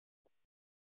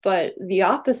 but the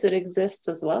opposite exists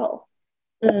as well,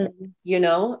 you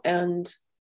know, and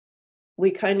we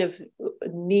kind of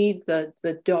need the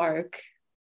dark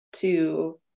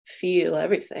to feel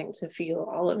everything, to feel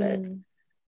all of it.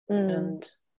 And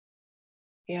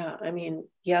yeah, I mean,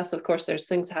 yes, of course, there's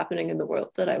things happening in the world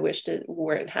that I wished it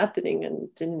weren't happening and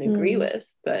didn't agree with.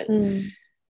 But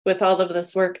with all of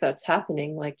this work that's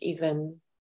happening, like even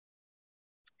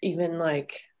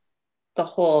like the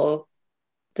whole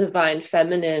divine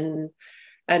feminine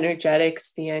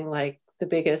energetics being like the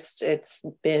biggest it's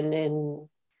been in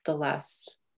the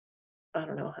last, I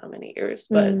don't know how many years,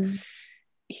 but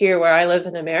here where I live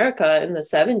in America in the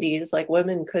 70s, like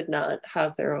women could not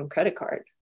have their own credit card.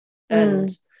 And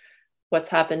what's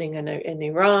happening in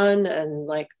Iran, and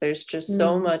like there's just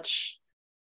so much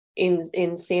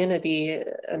insanity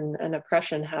and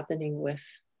oppression happening with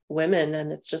women,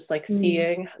 and it's just like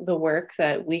seeing the work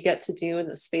that we get to do and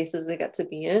the spaces we get to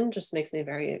be in just makes me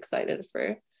very excited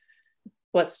for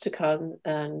what's to come.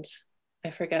 And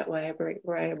I forget why I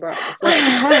brought this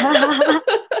up.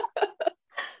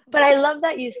 But I love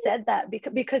that you said that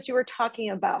because you were talking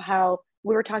about how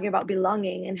we were talking about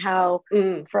belonging and how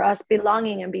for us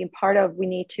belonging and being part of, we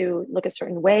need to look a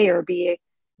certain way or be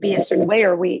a certain way,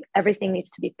 or everything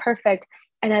needs to be perfect.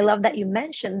 And I love that you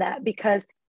mentioned that, because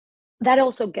that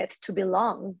also gets to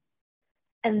belong.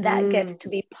 And that gets to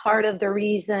be part of the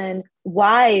reason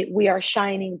why we are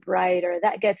shining brighter.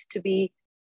 That gets to be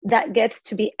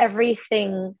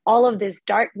everything, all of this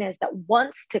darkness that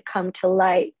wants to come to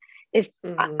light. If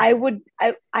I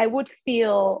would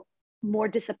feel more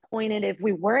disappointed if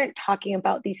we weren't talking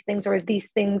about these things, or if these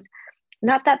things,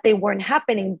 not that they weren't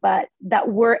happening, but that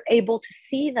we're able to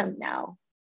see them now.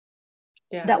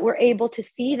 Yeah. That we're able to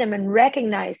see them and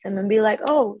recognize them and be like,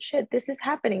 oh shit, this is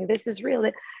happening. This is real,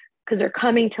 because they're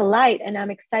coming to light. And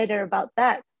I'm excited about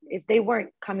that. If they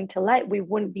weren't coming to light, we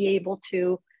wouldn't be able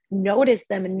to notice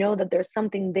them and know that there's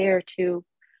something there to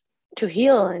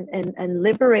heal and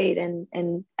liberate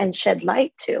and shed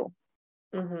light to.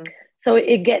 So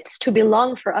it gets to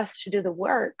belong for us to do the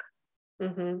work.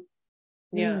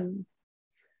 Yeah.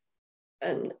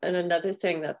 And another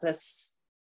thing that this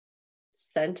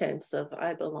sentence of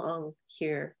I belong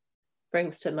here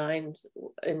brings to mind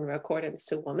in accordance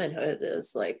to womanhood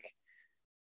is like,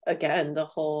 again, the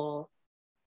whole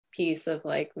piece of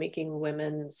like making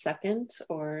women second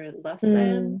or less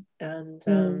than.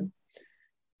 And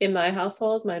in my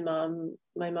household, my mom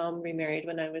remarried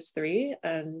when I was 3,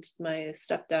 and my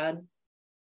stepdad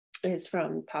is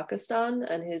from Pakistan,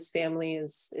 and his family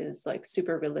is like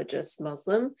super religious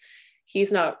Muslim.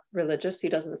 He's not religious, he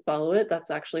doesn't follow it.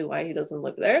 That's actually why he doesn't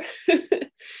live there.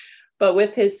 But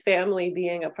with his family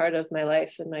being a part of my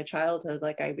life and my childhood,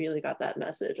 like I really got that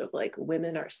message of like,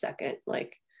 women are second,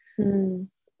 like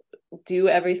do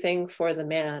everything for the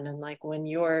man. And like when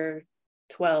you're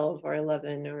 12 or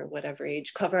 11 or whatever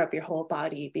age, cover up your whole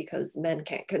body because men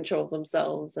can't control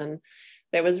themselves. And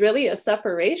there was really a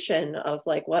separation of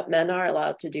like what men are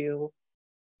allowed to do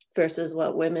versus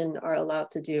what women are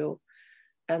allowed to do.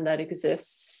 And that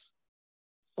exists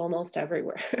almost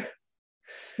everywhere.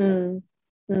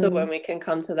 So when we can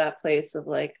come to that place of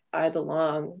like, I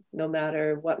belong, no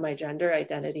matter what my gender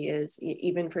identity is,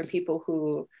 even for people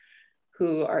who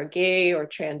are gay or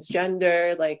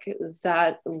transgender, like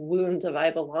that wound of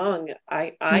I belong,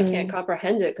 I can't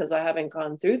comprehend it because I haven't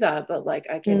gone through that, but like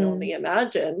I can only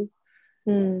imagine.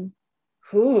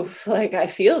 Like I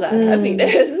feel that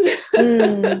heaviness.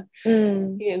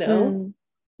 You know?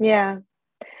 Yeah.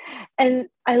 And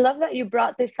I love that you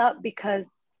brought this up, because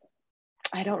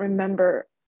I don't remember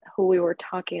who we were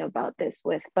talking about this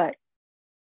with, but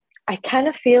I kind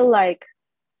of feel like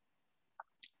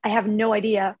I have no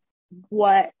idea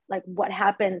what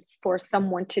happens for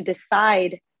someone to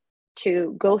decide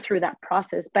to go through that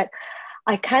process. But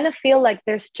I kind of feel like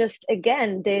there's just,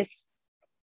 again, this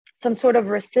some sort of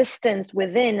resistance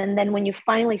within. And then when you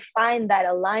finally find that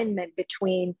alignment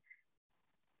between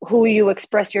who you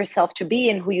express yourself to be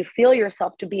and who you feel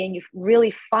yourself to be, and you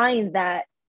really find that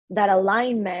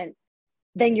alignment,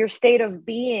 then your state of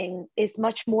being is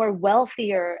much more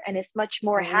wealthier, and it's much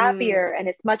more happier, and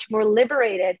it's much more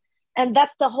liberated. And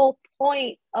that's the whole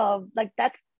point of like,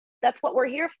 that's what we're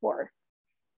here for.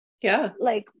 Yeah.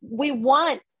 Like we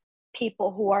want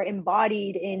people who are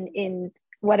embodied in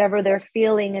whatever they're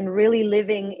feeling and really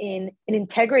living in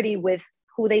integrity with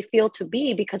who they feel to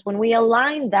be. Because when we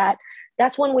align that,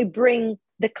 that's when we bring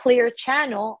the clear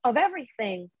channel of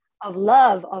everything, of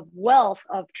love, of wealth,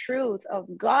 of truth, of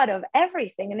God, of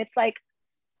everything. And it's like,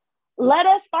 let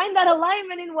us find that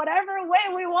alignment in whatever way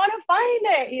we want to find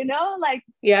it, you know, like,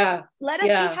 let us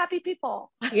be happy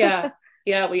people. Yeah.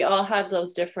 We all have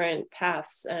those different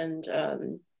paths. And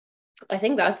I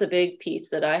think that's a big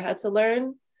piece that I had to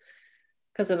learn,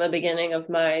 because in the beginning of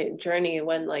my journey,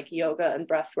 when like yoga and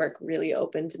breath work really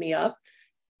opened me up,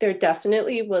 there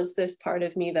definitely was this part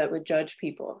of me that would judge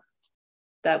people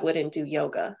that wouldn't do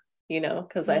yoga, you know,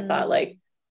 because I thought like,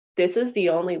 this is the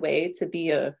only way to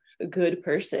be a good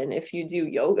person, if you do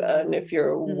yoga and if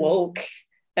you're woke.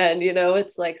 And, you know,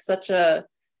 it's like such a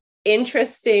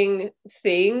interesting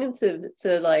thing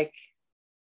to like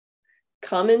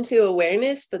come into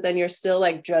awareness, but then you're still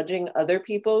like judging other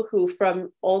people who from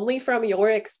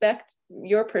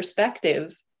your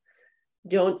perspective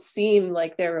don't seem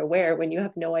like they're aware when you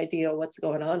have no idea what's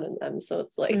going on in them. So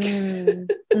it's like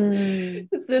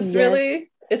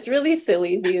it's really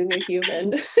silly being a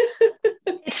human.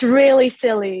 It's really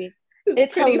silly.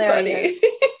 It's pretty hilarious. Funny.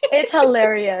 It's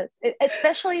hilarious,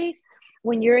 especially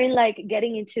when you're in like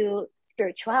getting into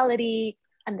spirituality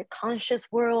and the conscious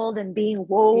world and being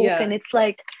woke. And it's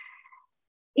like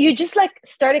you just like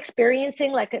start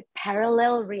experiencing like a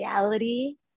parallel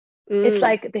reality. It's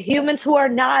like the humans who are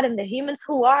not and the humans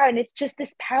who are, and it's just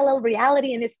this parallel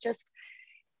reality. And it's just,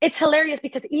 it's hilarious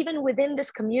because even within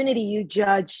this community, you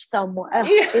judge someone. Ugh,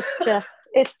 Yeah.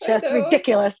 it's just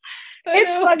ridiculous.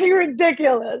 It's fucking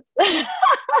ridiculous.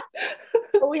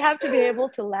 But we have to be able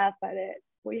to laugh at it.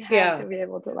 We have to be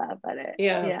able to laugh at it.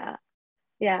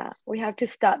 Yeah. We have to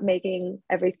stop making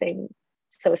everything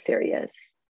so serious.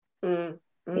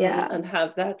 Yeah. And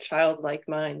have that childlike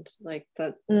mind, like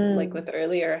that, like with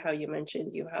earlier, how you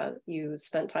mentioned you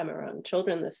spent time around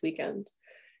children this weekend.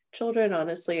 Children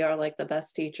honestly are like the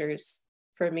best teachers.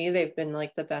 For me, they've been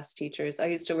like the best teachers. I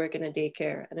used to work in a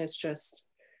daycare, and it's just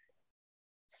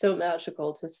so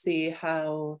magical to see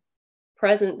how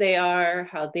present they are,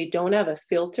 how they don't have a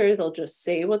filter. They'll just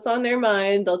say what's on their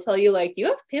mind. They'll tell you, like, you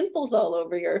have pimples all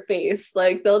over your face.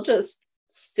 Like, they'll just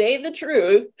say the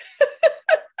truth.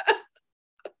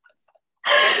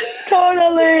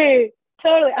 Totally.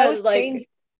 I was like, changing.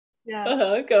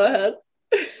 Yeah. Go ahead.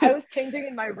 I was changing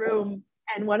in my room,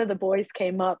 and one of the boys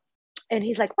came up, and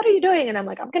he's like, "What are you doing?" And I'm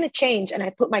like, "I'm going to change." And I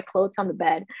put my clothes on the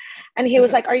bed, and he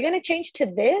was like, "Are you going to change to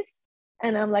this?"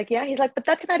 And I'm like, "Yeah." He's like, "But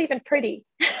that's not even pretty."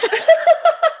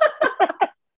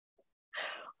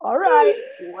 All right,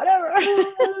 whatever.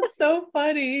 That's so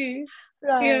funny.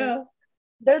 Right. Yeah.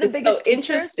 They're the biggest so teachers,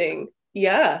 interesting.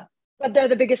 Yeah. But they're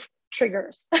the biggest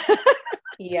triggers.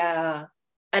 Yeah.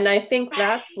 And I think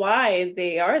that's why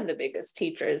they are the biggest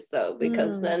teachers, though,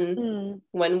 because then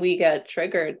when we get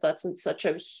triggered, that's such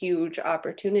a huge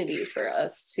opportunity for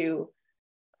us to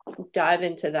dive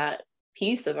into that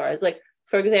piece of ours. Like,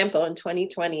 for example, in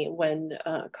 2020, when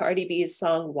Cardi B's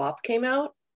song WAP came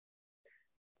out,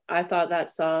 I thought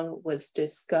that song was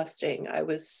disgusting. I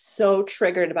was so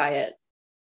triggered by it.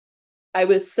 I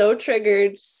was so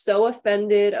triggered, so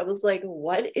offended. I was like,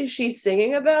 what is she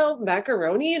singing about?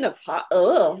 Macaroni in a pot?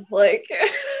 Ugh, like,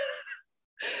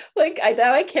 like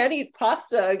I can't eat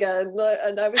pasta again.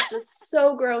 And I was just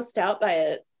so grossed out by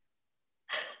it.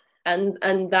 And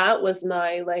that was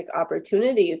my like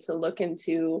opportunity to look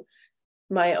into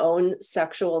my own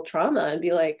sexual trauma and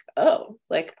be like, oh,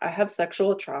 like I have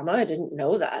sexual trauma. I didn't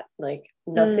know that. Like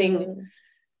nothing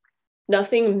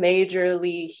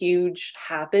majorly huge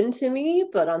happened to me,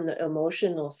 but on the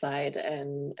emotional side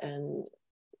and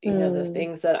you know, the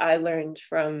things that I learned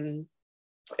from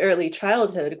early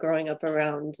childhood growing up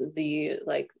around the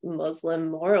like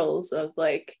Muslim morals of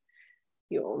like,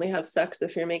 you only have sex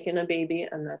if you're making a baby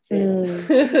and that's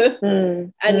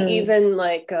it. And even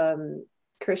like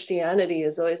Christianity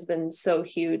has always been so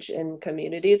huge in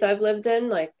communities I've lived in.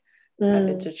 Like I've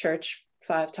been to church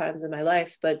 5 times in my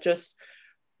life, but just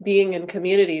being in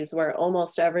communities where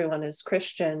almost everyone is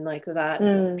Christian, like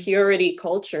that purity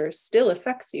culture still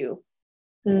affects you,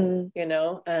 you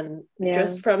know? And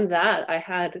just from that, I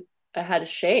had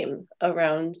shame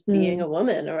around being a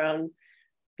woman, around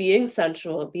being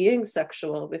sensual, being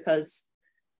sexual, because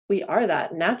we are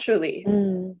that naturally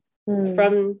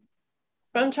from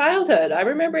childhood. I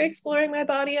remember exploring my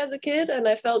body as a kid and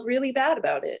I felt really bad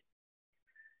about it.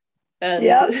 And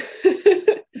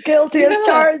guilty as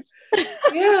charged.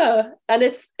 Yeah. And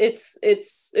it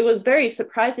was very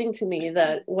surprising to me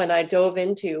that when I dove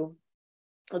into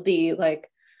the like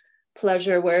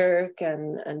pleasure work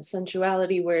and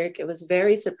sensuality work, it was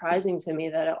very surprising to me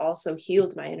that it also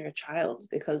healed my inner child,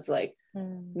 because like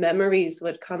memories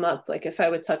would come up. Like if I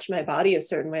would touch my body a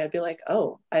certain way, I'd be like,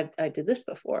 oh, I did this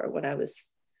before when I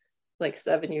was like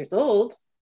 7 years old.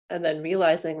 And then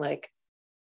realizing like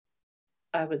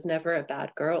I was never a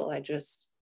bad girl. I just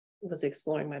was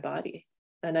exploring my body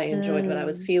and I enjoyed what I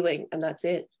was feeling, and that's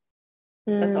it.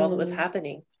 That's all that was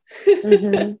happening.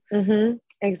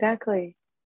 Exactly.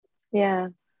 Yeah.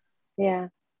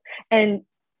 And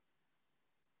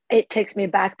it takes me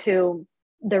back to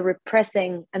the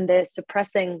repressing and the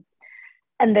suppressing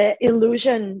and the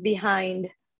illusion behind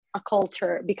a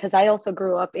culture, because I also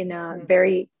grew up in a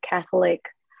very Catholic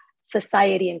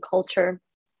society and culture.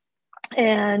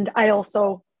 And I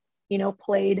also, you know,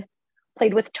 played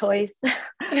with toys when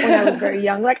I was very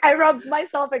young. Like I rubbed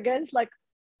myself against like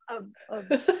a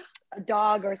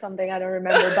dog or something. I don't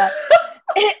remember, but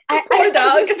poor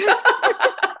dog.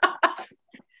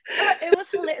 It was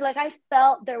hilarious. Like I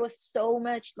felt there was so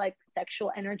much like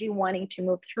sexual energy wanting to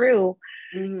move through,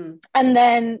 and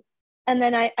then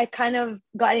I kind of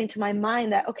got into my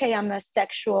mind that okay, I'm a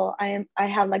sexual. I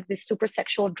have like this super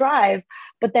sexual drive.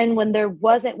 But then when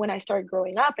I started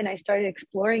growing up and I started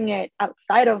exploring it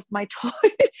outside of my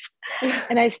toys,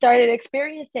 and I started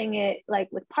experiencing it like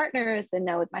with partners and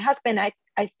now with my husband, I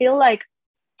feel like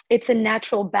it's a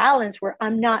natural balance where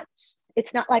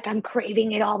it's not like I'm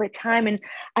craving it all the time. And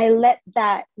I let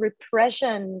that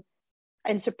repression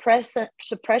and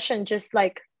suppression just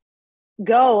like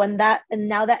go, and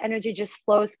now that energy just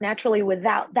flows naturally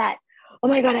without that, oh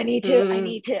my God, I need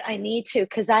to,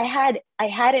 because I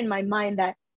had in my mind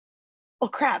that, oh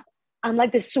crap, I'm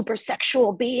like this super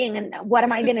sexual being, and what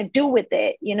am I going to do with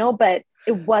it, but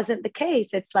it wasn't the case.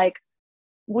 It's like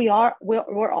we're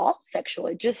all sexual.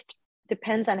 It just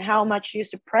depends on how much you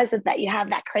suppress it, that you have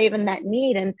that craving, that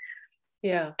need. And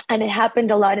it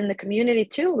happened a lot in the community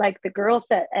too. Like the girls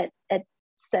at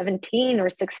 17 or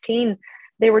 16,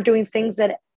 they were doing things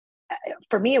that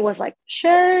for me it was like,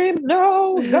 shame,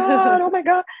 no, God, oh my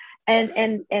God.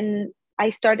 And I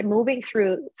started moving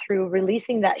through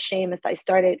releasing that shame as I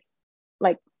started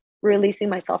like releasing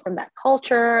myself from that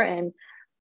culture and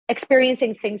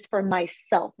experiencing things for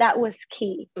myself. That was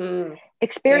key.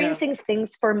 Experiencing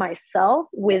things for myself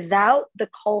without the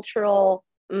cultural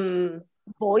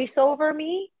voice over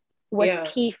me was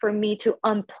key for me to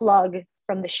unplug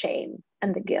from the shame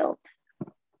and the guilt.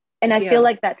 And I feel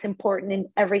like that's important in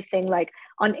everything, like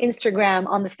on Instagram,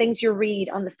 on the things you read,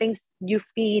 on the things you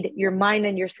feed your mind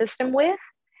and your system with.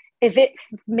 If it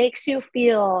makes you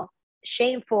feel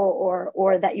shameful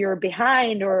or that you're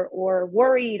behind or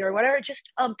worried or whatever, just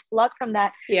unplug from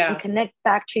that and connect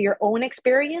back to your own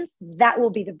experience. That will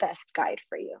be the best guide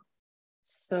for you.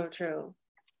 So true.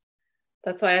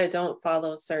 That's why I don't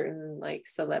follow certain like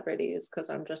celebrities,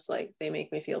 because I'm just like, they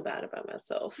make me feel bad about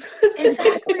myself.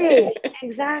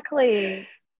 Exactly.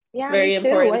 It's very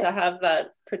important to have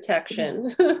that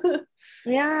protection.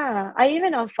 Yeah. I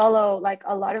even unfollow like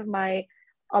a lot of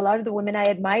the women I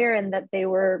admire, and that they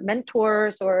were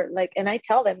mentors or like, and I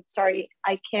tell them, sorry,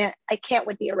 I can't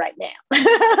with you right now.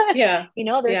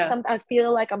 There's some, I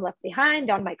feel like I'm left behind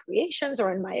on my creations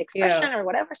or in my expression or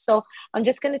whatever. So I'm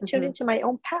just going to tune into my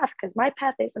own path, because my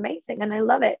path is amazing and I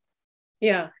love it.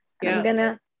 I'm going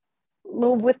to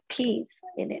move with peace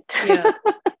in it.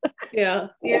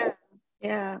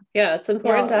 It's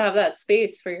important to have that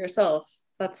space for yourself.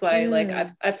 That's why like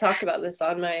I've talked about this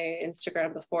on my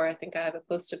Instagram before. I think I have a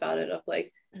post about it of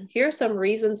like, here are some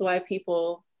reasons why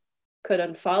people could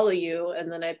unfollow you,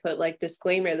 and then I put like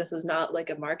disclaimer, this is not like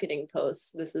a marketing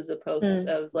post, this is a post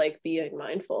of like being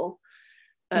mindful.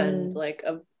 And like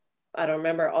I don't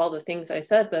remember all the things I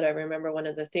said, but I remember one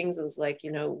of the things was like,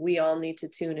 we all need to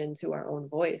tune into our own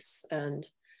voice. And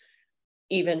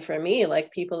even for me,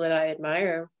 like people that I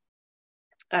admire,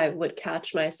 I would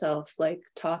catch myself like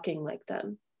talking like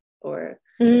them or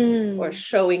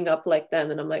showing up like them.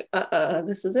 And I'm like,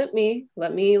 this isn't me.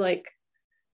 Let me like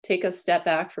take a step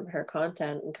back from her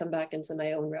content and come back into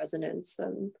my own resonance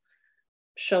and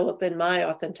show up in my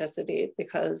authenticity.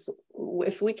 Because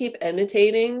if we keep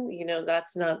imitating,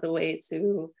 that's not the way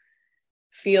to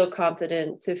feel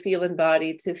confident, to feel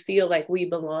embodied, to feel like we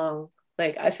belong.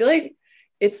 Like, I feel like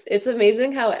it's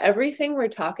amazing how everything we're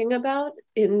talking about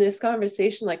in this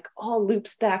conversation like all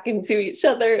loops back into each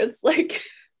other. It's like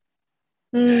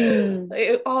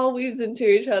it all weaves into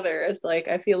each other. It's like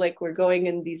I feel like we're going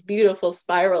in these beautiful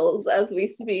spirals as we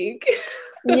speak.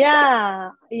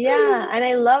 Yeah, and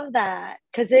I love that,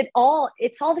 because it's all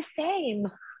the same.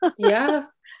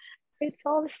 It's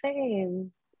all the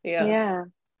same.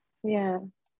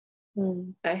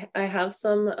 I have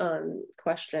some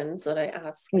questions that I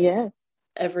ask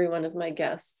every one of my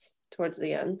guests towards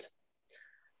the end.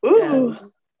 Ooh.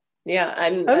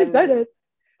 And I'm excited.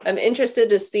 I'm interested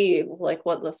to see like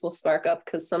what this will spark up,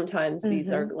 because sometimes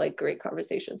these are like great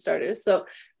conversation starters. So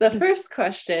the first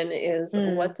question is,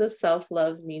 what does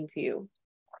self-love mean to you?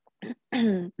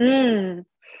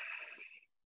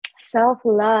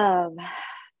 Self-love.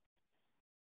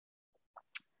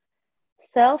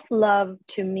 Self-love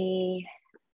to me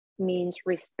means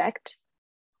respect.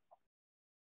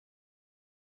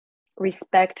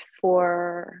 Respect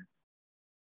for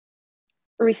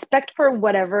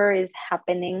whatever is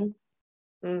happening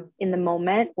in the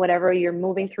moment, whatever you're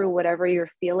moving through, whatever you're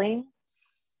feeling.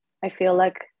 I feel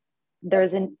like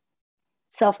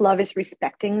self-love is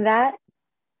respecting that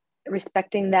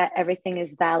everything is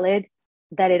valid,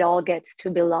 that it all gets to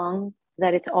belong,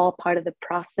 that it's all part of the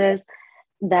process,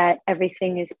 that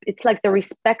everything it's like the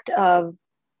respect of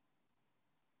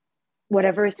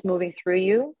whatever is moving through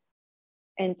you,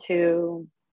 and to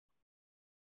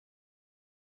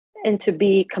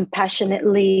be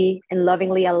compassionately and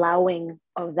lovingly allowing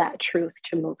of that truth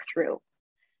to move through,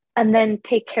 and then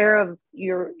take care of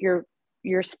your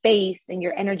space and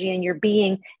your energy and your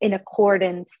being in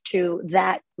accordance to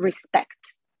that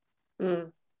respect.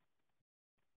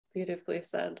 Beautifully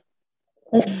said.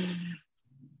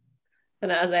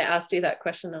 And as I asked you that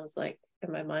question, I was like,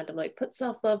 in my mind, I'm like, put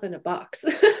self-love in a box.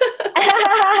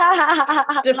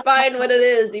 Define what it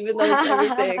is, even though it's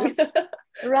everything.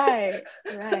 Right.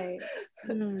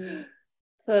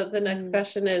 So the next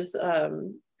question is,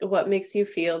 what makes you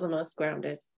feel the most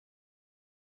grounded?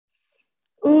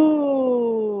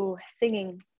 Ooh,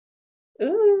 singing.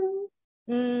 Ooh,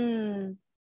 Mm,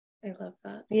 I love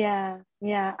that. yeah,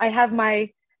 yeah. I have my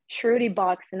Shruti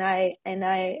box, and I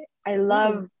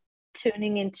love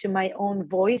tuning into my own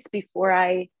voice before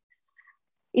I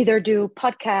either do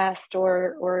podcast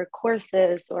or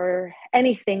courses or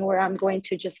anything where I'm going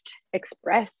to just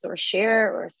express or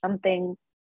share or something.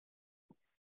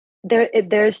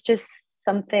 There's just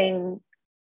something.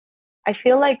 I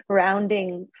feel like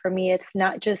grounding for me, it's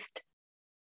not just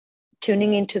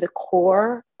tuning into the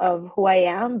core of who I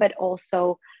am, but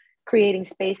also creating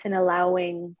space and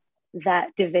allowing that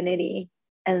divinity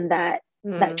and that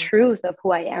truth of who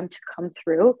I am to come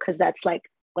through, because that's like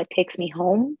what takes me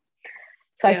home.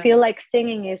 So I feel like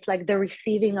singing is like the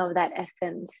receiving of that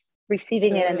essence,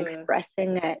 receiving it and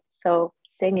expressing it. So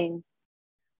singing.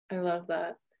 I love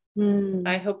that.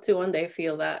 I hope to one day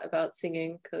feel that about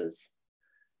singing, because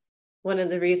one of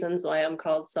the reasons why I'm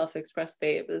called Self-Express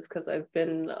Babe is because I've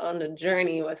been on a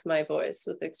journey with my voice,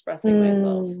 with expressing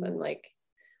myself, and like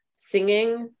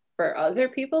singing for other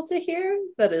people to hear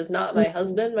that is not my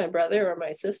husband, my brother, or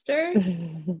my sister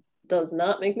does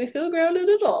not make me feel grounded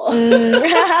at all.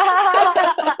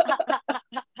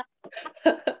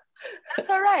 That's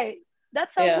all right.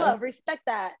 That's self-love. Respect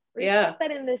that. Respect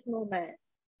that in this moment.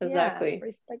 Exactly. Yeah,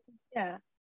 respect. Yeah.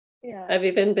 Yeah. I've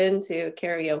even been to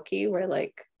karaoke where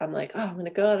like I'm like, oh, I'm gonna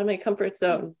go out of my comfort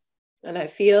zone, and I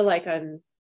feel like I'm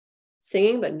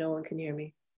singing but no one can hear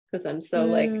me because I'm so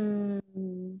like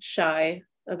shy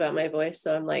about my voice.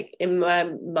 So I'm like, in my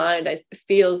mind, I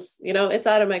feels, it's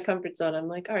out of my comfort zone. I'm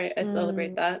like, all right, I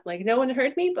celebrate that. Like no one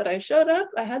heard me, but I showed up.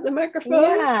 I had the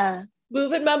microphone,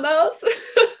 moving my mouth.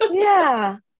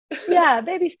 Yeah,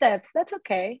 baby steps. That's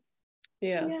okay.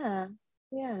 Yeah.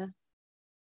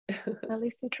 At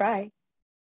least you try.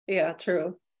 Yeah,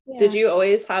 true. Did you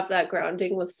always have that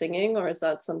grounding with singing, or is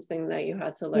that something that you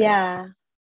had to learn?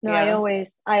 No, I always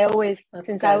that's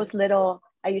since good. I was little,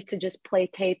 I used to just play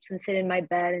tapes and sit in my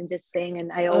bed and just sing,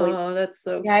 and I always that's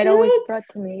so cute. It always brought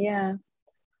to me.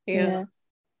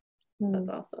 That's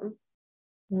awesome.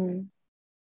 And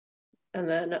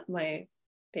then my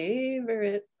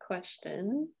favorite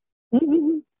question.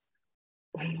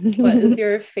 What is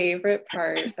your favorite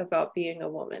part about being a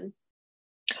woman?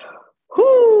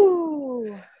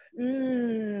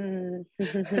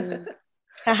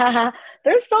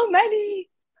 There's so many.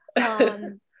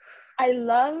 I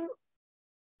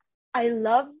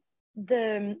love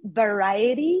the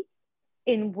variety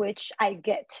in which I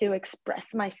get to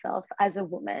express myself as a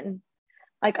woman.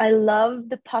 Like I love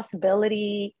the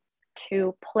possibility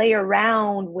to play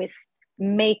around with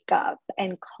makeup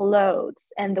and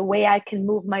clothes and the way I can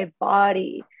move my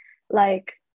body.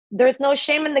 Like there's no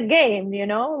shame in the game,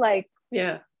 like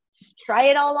just try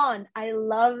it all on. I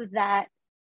love that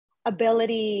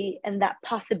ability and that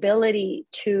possibility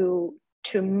to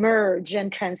merge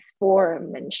and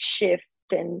transform and shift,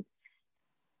 and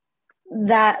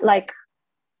that like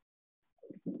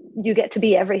you get to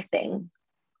be everything.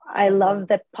 I love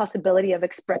the possibility of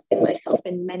expressing myself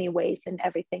in many ways, and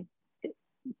everything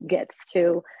gets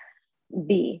to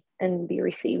be and be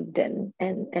received, and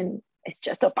it's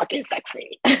just so fucking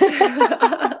sexy.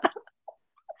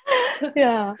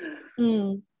 Yeah.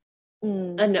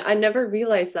 And I never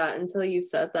realized that until you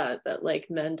said that like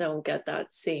men don't get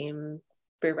that same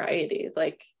variety.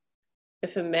 Like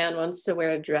if a man wants to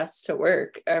wear a dress to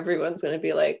work, everyone's going to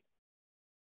be like,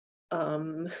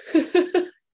 you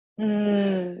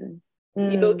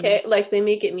okay? Like they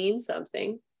make it mean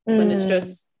something when it's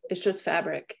just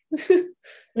fabric.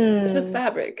 It's just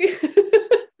fabric.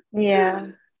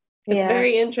 It's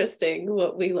very interesting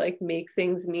what we like make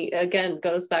things mean. Again,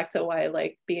 goes back to why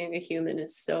like being a human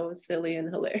is so silly and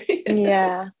hilarious.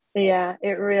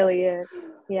 It really is.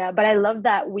 But I love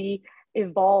that we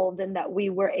evolved and that we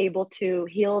were able to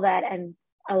heal that and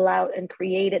allow and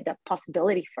created that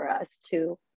possibility for us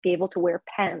to be able to wear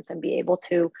pants and be able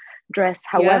to dress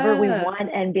however we want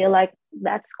and be like,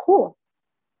 that's cool.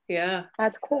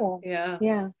 That's cool.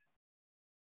 And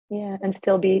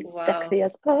still be sexy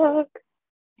as fuck.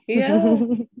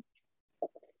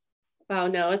 Wow,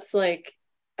 no, it's like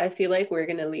I feel like we're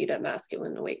gonna lead a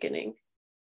masculine awakening.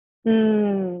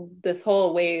 This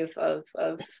whole wave of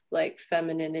like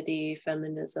femininity,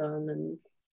 feminism, and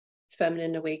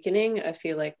feminine awakening, I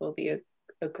feel like will be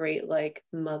a great like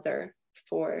mother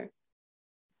for,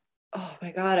 oh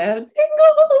my god, I have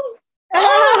tingles.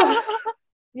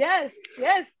 Yes,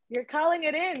 you're calling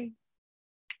it in.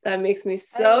 That makes me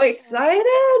so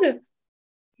excited.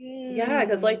 Yeah,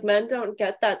 because like men don't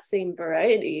get that same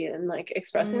variety in like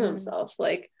expressing themselves.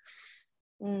 Like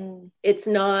it's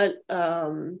not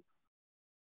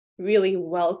really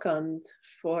welcomed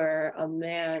for a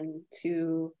man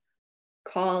to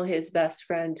call his best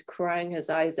friend crying his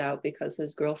eyes out because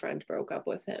his girlfriend broke up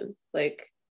with him.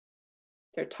 Like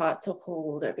they're taught to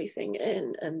hold everything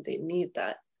in, and they need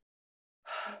that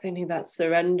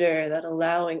surrender, that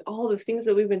allowing, all the things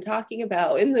that we've been talking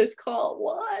about in this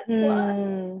call.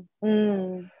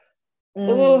 And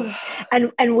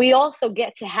we also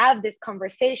get to have this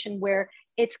conversation where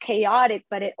it's chaotic,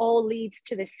 but it all leads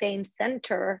to the same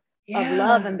center of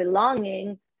love and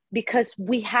belonging, because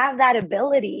we have that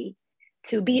ability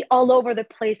to be all over the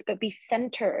place but be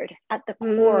centered at the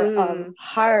core of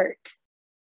heart.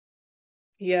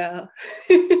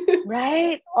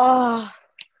 Right? I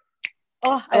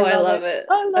love it.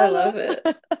 I love it.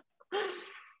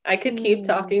 I could keep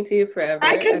talking to you forever.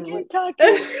 I could keep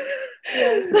talking.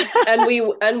 and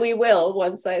we will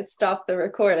once I stop the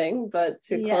recording. But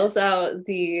to close out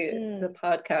the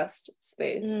podcast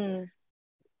space,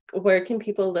 where can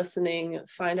people listening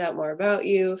find out more about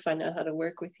you, find out how to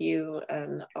work with you,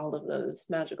 and all of those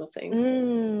magical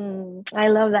things? I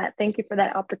love that. Thank you for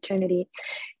that opportunity.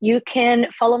 You can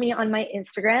follow me on my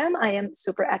Instagram. I am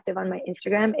super active on my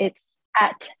Instagram. It's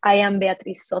at I am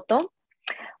Beatriz Soto.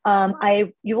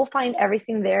 You will find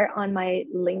everything there on my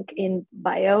link in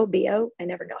bio. I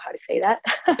never know how to say that.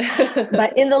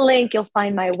 But in the link, you'll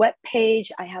find my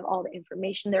webpage. I have all the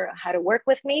information there on how to work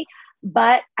with me.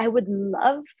 But I would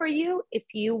love for you, if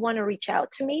you want to reach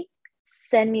out to me,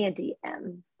 send me a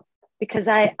DM, because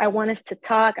I want us to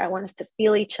talk. I want us to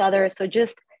feel each other. So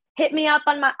just hit me up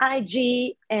on my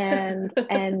IG and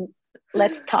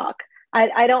let's talk.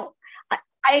 I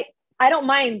don't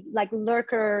mind like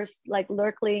lurkers, like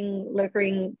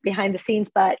lurking behind the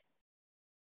scenes, but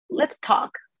let's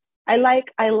talk. I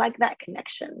like that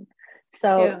connection.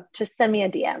 So just send me a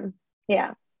DM.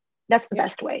 Yeah, that's the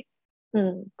best way.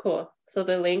 Cool. So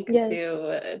the link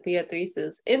to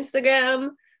Beatriz's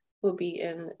Instagram will be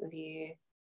in the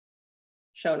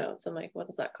show notes. I'm like, what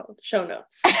is that called? Show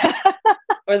notes.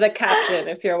 Or the caption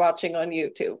if you're watching on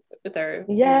YouTube. They're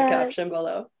in the caption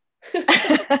below.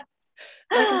 Like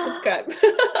and subscribe.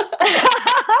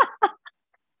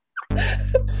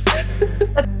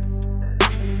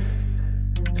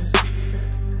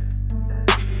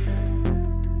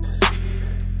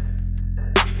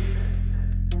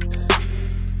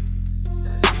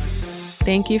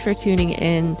 Thank you for tuning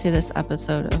in to this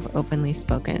episode of Openly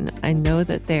Spoken. I know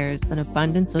that there's an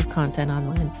abundance of content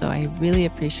online, so I really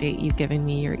appreciate you giving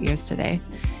me your ears today.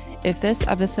 If this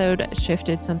episode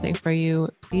shifted something for you,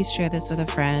 please share this with a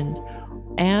friend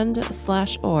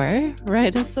or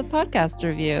write us a podcast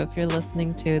review if you're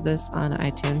listening to this on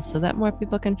iTunes so that more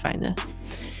people can find this.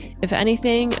 If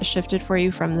anything shifted for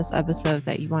you from this episode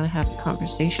that you want to have a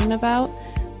conversation about,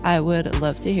 I would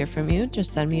love to hear from you.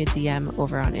 Just send me a DM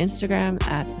over on Instagram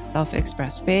at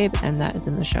selfexpressbabe, and that is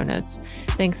in the show notes.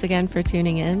 Thanks again for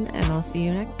tuning in, and I'll see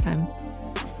you next time.